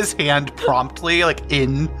puts his hand promptly, like,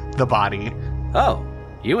 in the body. Oh,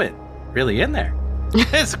 you went really in there.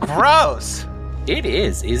 It's gross. It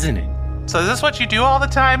is, isn't it? So is this what you do all the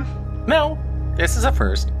time? No, this is a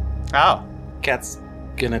first. Oh. Kat's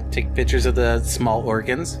gonna take pictures of the small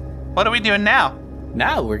organs. What are we doing now?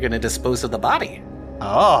 Now we're gonna dispose of the body.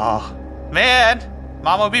 Oh. Man.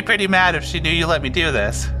 Mom would be pretty mad if she knew you let me do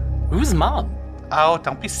this. Who's Mom? Oh,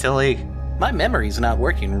 don't be silly. My memory's not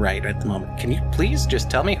working right at the moment. Can you please just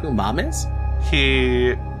tell me who Mom is?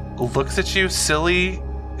 He looks at you silly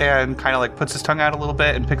and kind of like puts his tongue out a little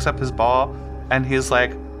bit and picks up his ball. And he's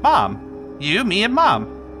like, Mom, you, me, and Mom.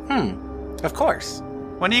 Of course.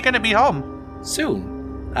 When are you going to be home?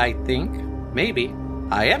 Soon, I think. Maybe.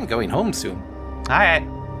 I am going home soon. All right.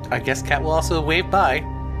 I guess Kat will also wave bye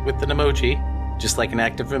with an emoji. Just like an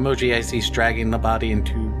active emoji I see dragging the body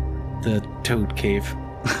into the toad cave.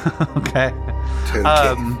 Okay.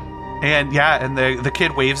 And yeah, and the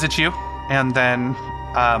kid waves at you, and then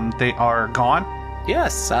they are gone.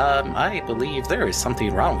 Yes, I believe there is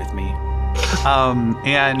something wrong with me.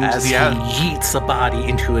 And As yeah, he yeets the body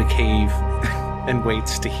into a cave and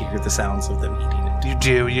waits to hear the sounds of them eating it. you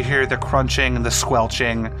do. You hear the crunching and the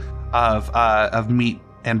squelching of meat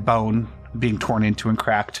and bone being torn into and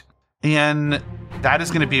cracked. And that is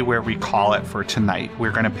going to be where we call it for tonight.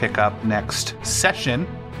 We're going to pick up next session.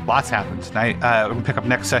 Lots happened tonight. We're going to pick up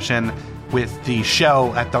next session with the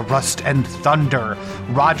show at the Rust and Thunder,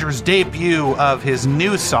 Roger's debut of his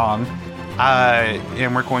new song.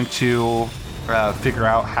 And we're going to figure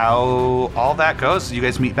out how all that goes. So you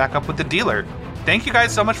guys meet back up with the dealer. Thank you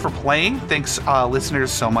guys so much for playing. Thanks, listeners,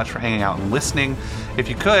 so much for hanging out and listening. If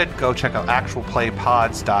you could, go check out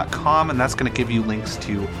actualplaypods.com, and that's going to give you links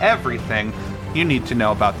to everything you need to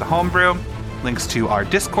know about the homebrew, links to our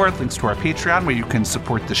Discord, links to our Patreon, where you can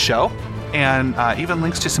support the show, and even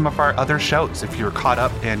links to some of our other shows. If you're caught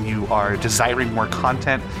up and you are desiring more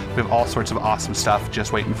content, we have all sorts of awesome stuff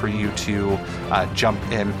just waiting for you to jump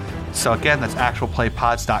in. So again, that's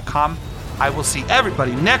actualplaypods.com. I will see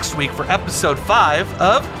everybody next week for episode 5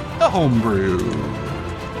 of The Homebrew.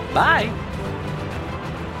 Bye!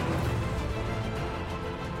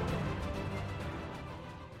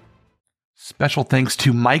 Special thanks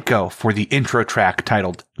to Maiko for the intro track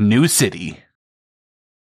titled New City.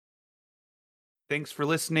 Thanks for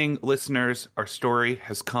listening, listeners. Our story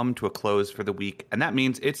has come to a close for the week, and that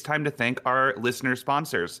means it's time to thank our listener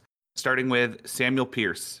sponsors, starting with Samuel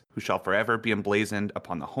Pierce, who shall forever be emblazoned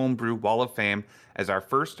upon the Homebrew Wall of Fame as our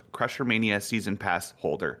first Crusher Mania Season Pass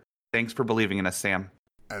holder. Thanks for believing in us, Sam.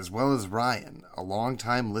 As well as Ryan, a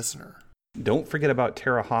longtime listener. Don't forget about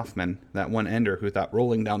Tara Hoffman, that one ender who thought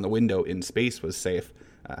rolling down the window in space was safe.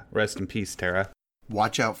 Rest in peace, Tara.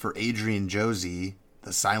 Watch out for Adrian Josie,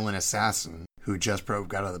 the silent assassin, who just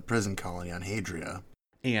broke out of the prison colony on Hadria.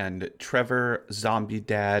 And Trevor, Zombie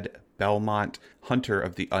Dad, Belmont, Hunter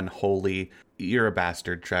of the Unholy. You're a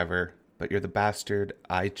bastard, Trevor, but you're the bastard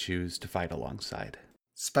I choose to fight alongside.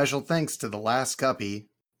 Special thanks to the last guppy,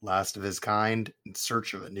 last of his kind, in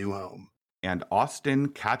search of a new home. And Austin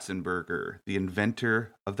Katzenberger, the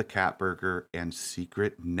inventor of the Cat Burger and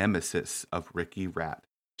secret nemesis of Ricky Rat.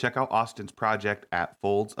 Check out Austin's project at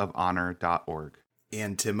foldsofhonor.org.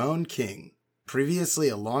 And Timon King, previously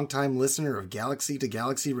a longtime listener of Galaxy to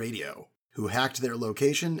Galaxy Radio, who hacked their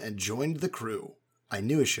location and joined the crew. I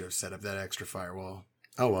knew I should have set up that extra firewall.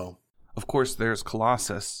 Oh well. Of course, there's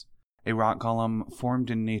Colossus, a rock golem formed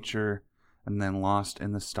in nature and then lost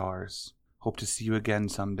in the stars. Hope to see you again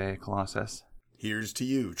someday, Colossus. Here's to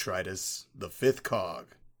you, Tritus, the fifth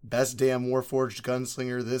cog. Best damn warforged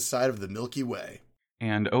gunslinger this side of the Milky Way.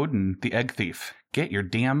 And Odin, the egg thief. Get your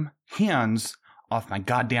damn hands off my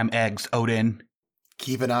goddamn eggs, Odin.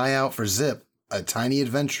 Keep an eye out for Zip, a tiny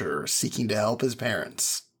adventurer seeking to help his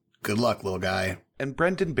parents. Good luck, little guy. And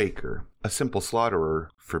Brendan Baker, a simple slaughterer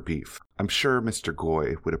for beef. I'm sure Mr.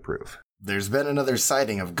 Goy would approve. There's been another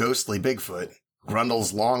sighting of ghostly Bigfoot,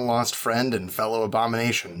 Grundle's long-lost friend and fellow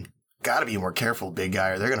abomination. Gotta be more careful, big guy,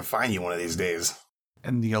 or they're gonna find you one of these days.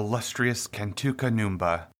 And the illustrious Kantuka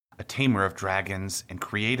Noomba, a tamer of dragons and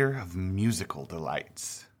creator of musical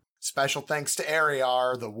delights. Special thanks to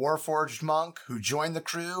Ariar, the Warforged monk, who joined the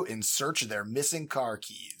crew in search of their missing car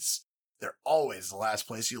keys. They're always the last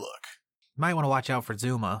place you look. You might want to watch out for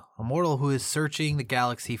Zuma, a mortal who is searching the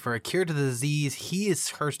galaxy for a cure to the disease he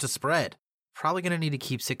is cursed to spread. Probably going to need to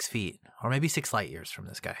keep 6 feet, or maybe 6 light years from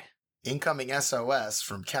this guy. Incoming SOS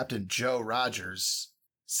from Captain Joe Rogers.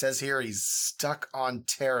 Says here he's stuck on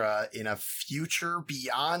Terra in a future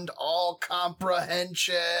beyond all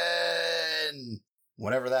comprehension.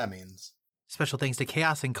 Whatever that means. Special thanks to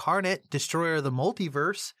Chaos Incarnate, destroyer of the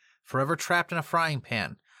multiverse, forever trapped in a frying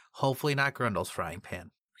pan. Hopefully not Grundle's frying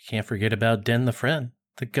pan. We can't forget about Den the Friend,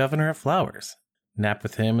 the governor of flowers. Nap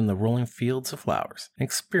with him in the rolling fields of flowers.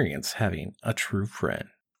 Experience having a true friend.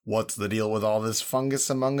 What's the deal with all this fungus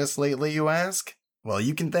among us lately, you ask? Well,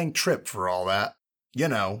 you can thank Trip for all that. You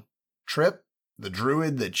know, Trip, the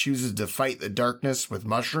druid that chooses to fight the darkness with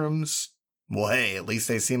mushrooms. Well, hey, at least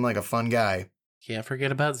they seem like a fun guy. Can't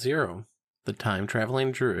forget about Zero, the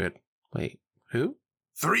time-traveling druid. Wait, who?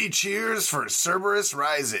 3 cheers for Cerberus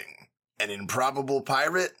Rising, an improbable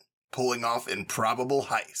pirate pulling off improbable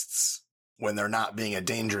heists when they're not being a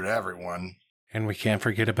danger to everyone. And we can't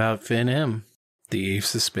forget about Finn M, the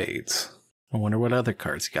ace of spades. I wonder what other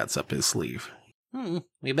cards he got up his sleeve.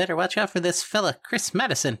 We better watch out for this fella, Chris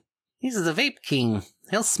Madison. He's the vape king.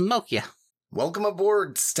 He'll smoke you. Welcome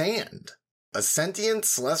aboard Stand, a sentient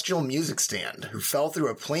celestial music stand who fell through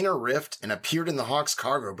a planar rift and appeared in the Hawk's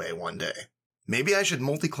cargo bay one day. Maybe I should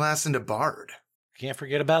multiclass into Bard. Can't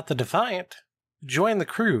forget about the Defiant. Join the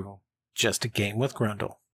crew just to game with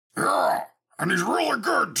Grundle. Yeah, and he's really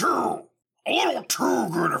good too. A little too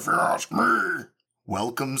good if you ask me.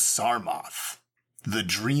 Welcome Sarmoth, the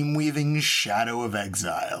dream-weaving shadow of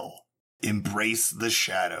exile. Embrace the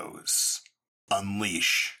shadows.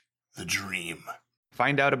 Unleash the dream.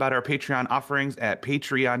 Find out about our Patreon offerings at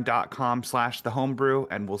patreon.com/thehomebrew,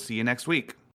 and we'll see you next week.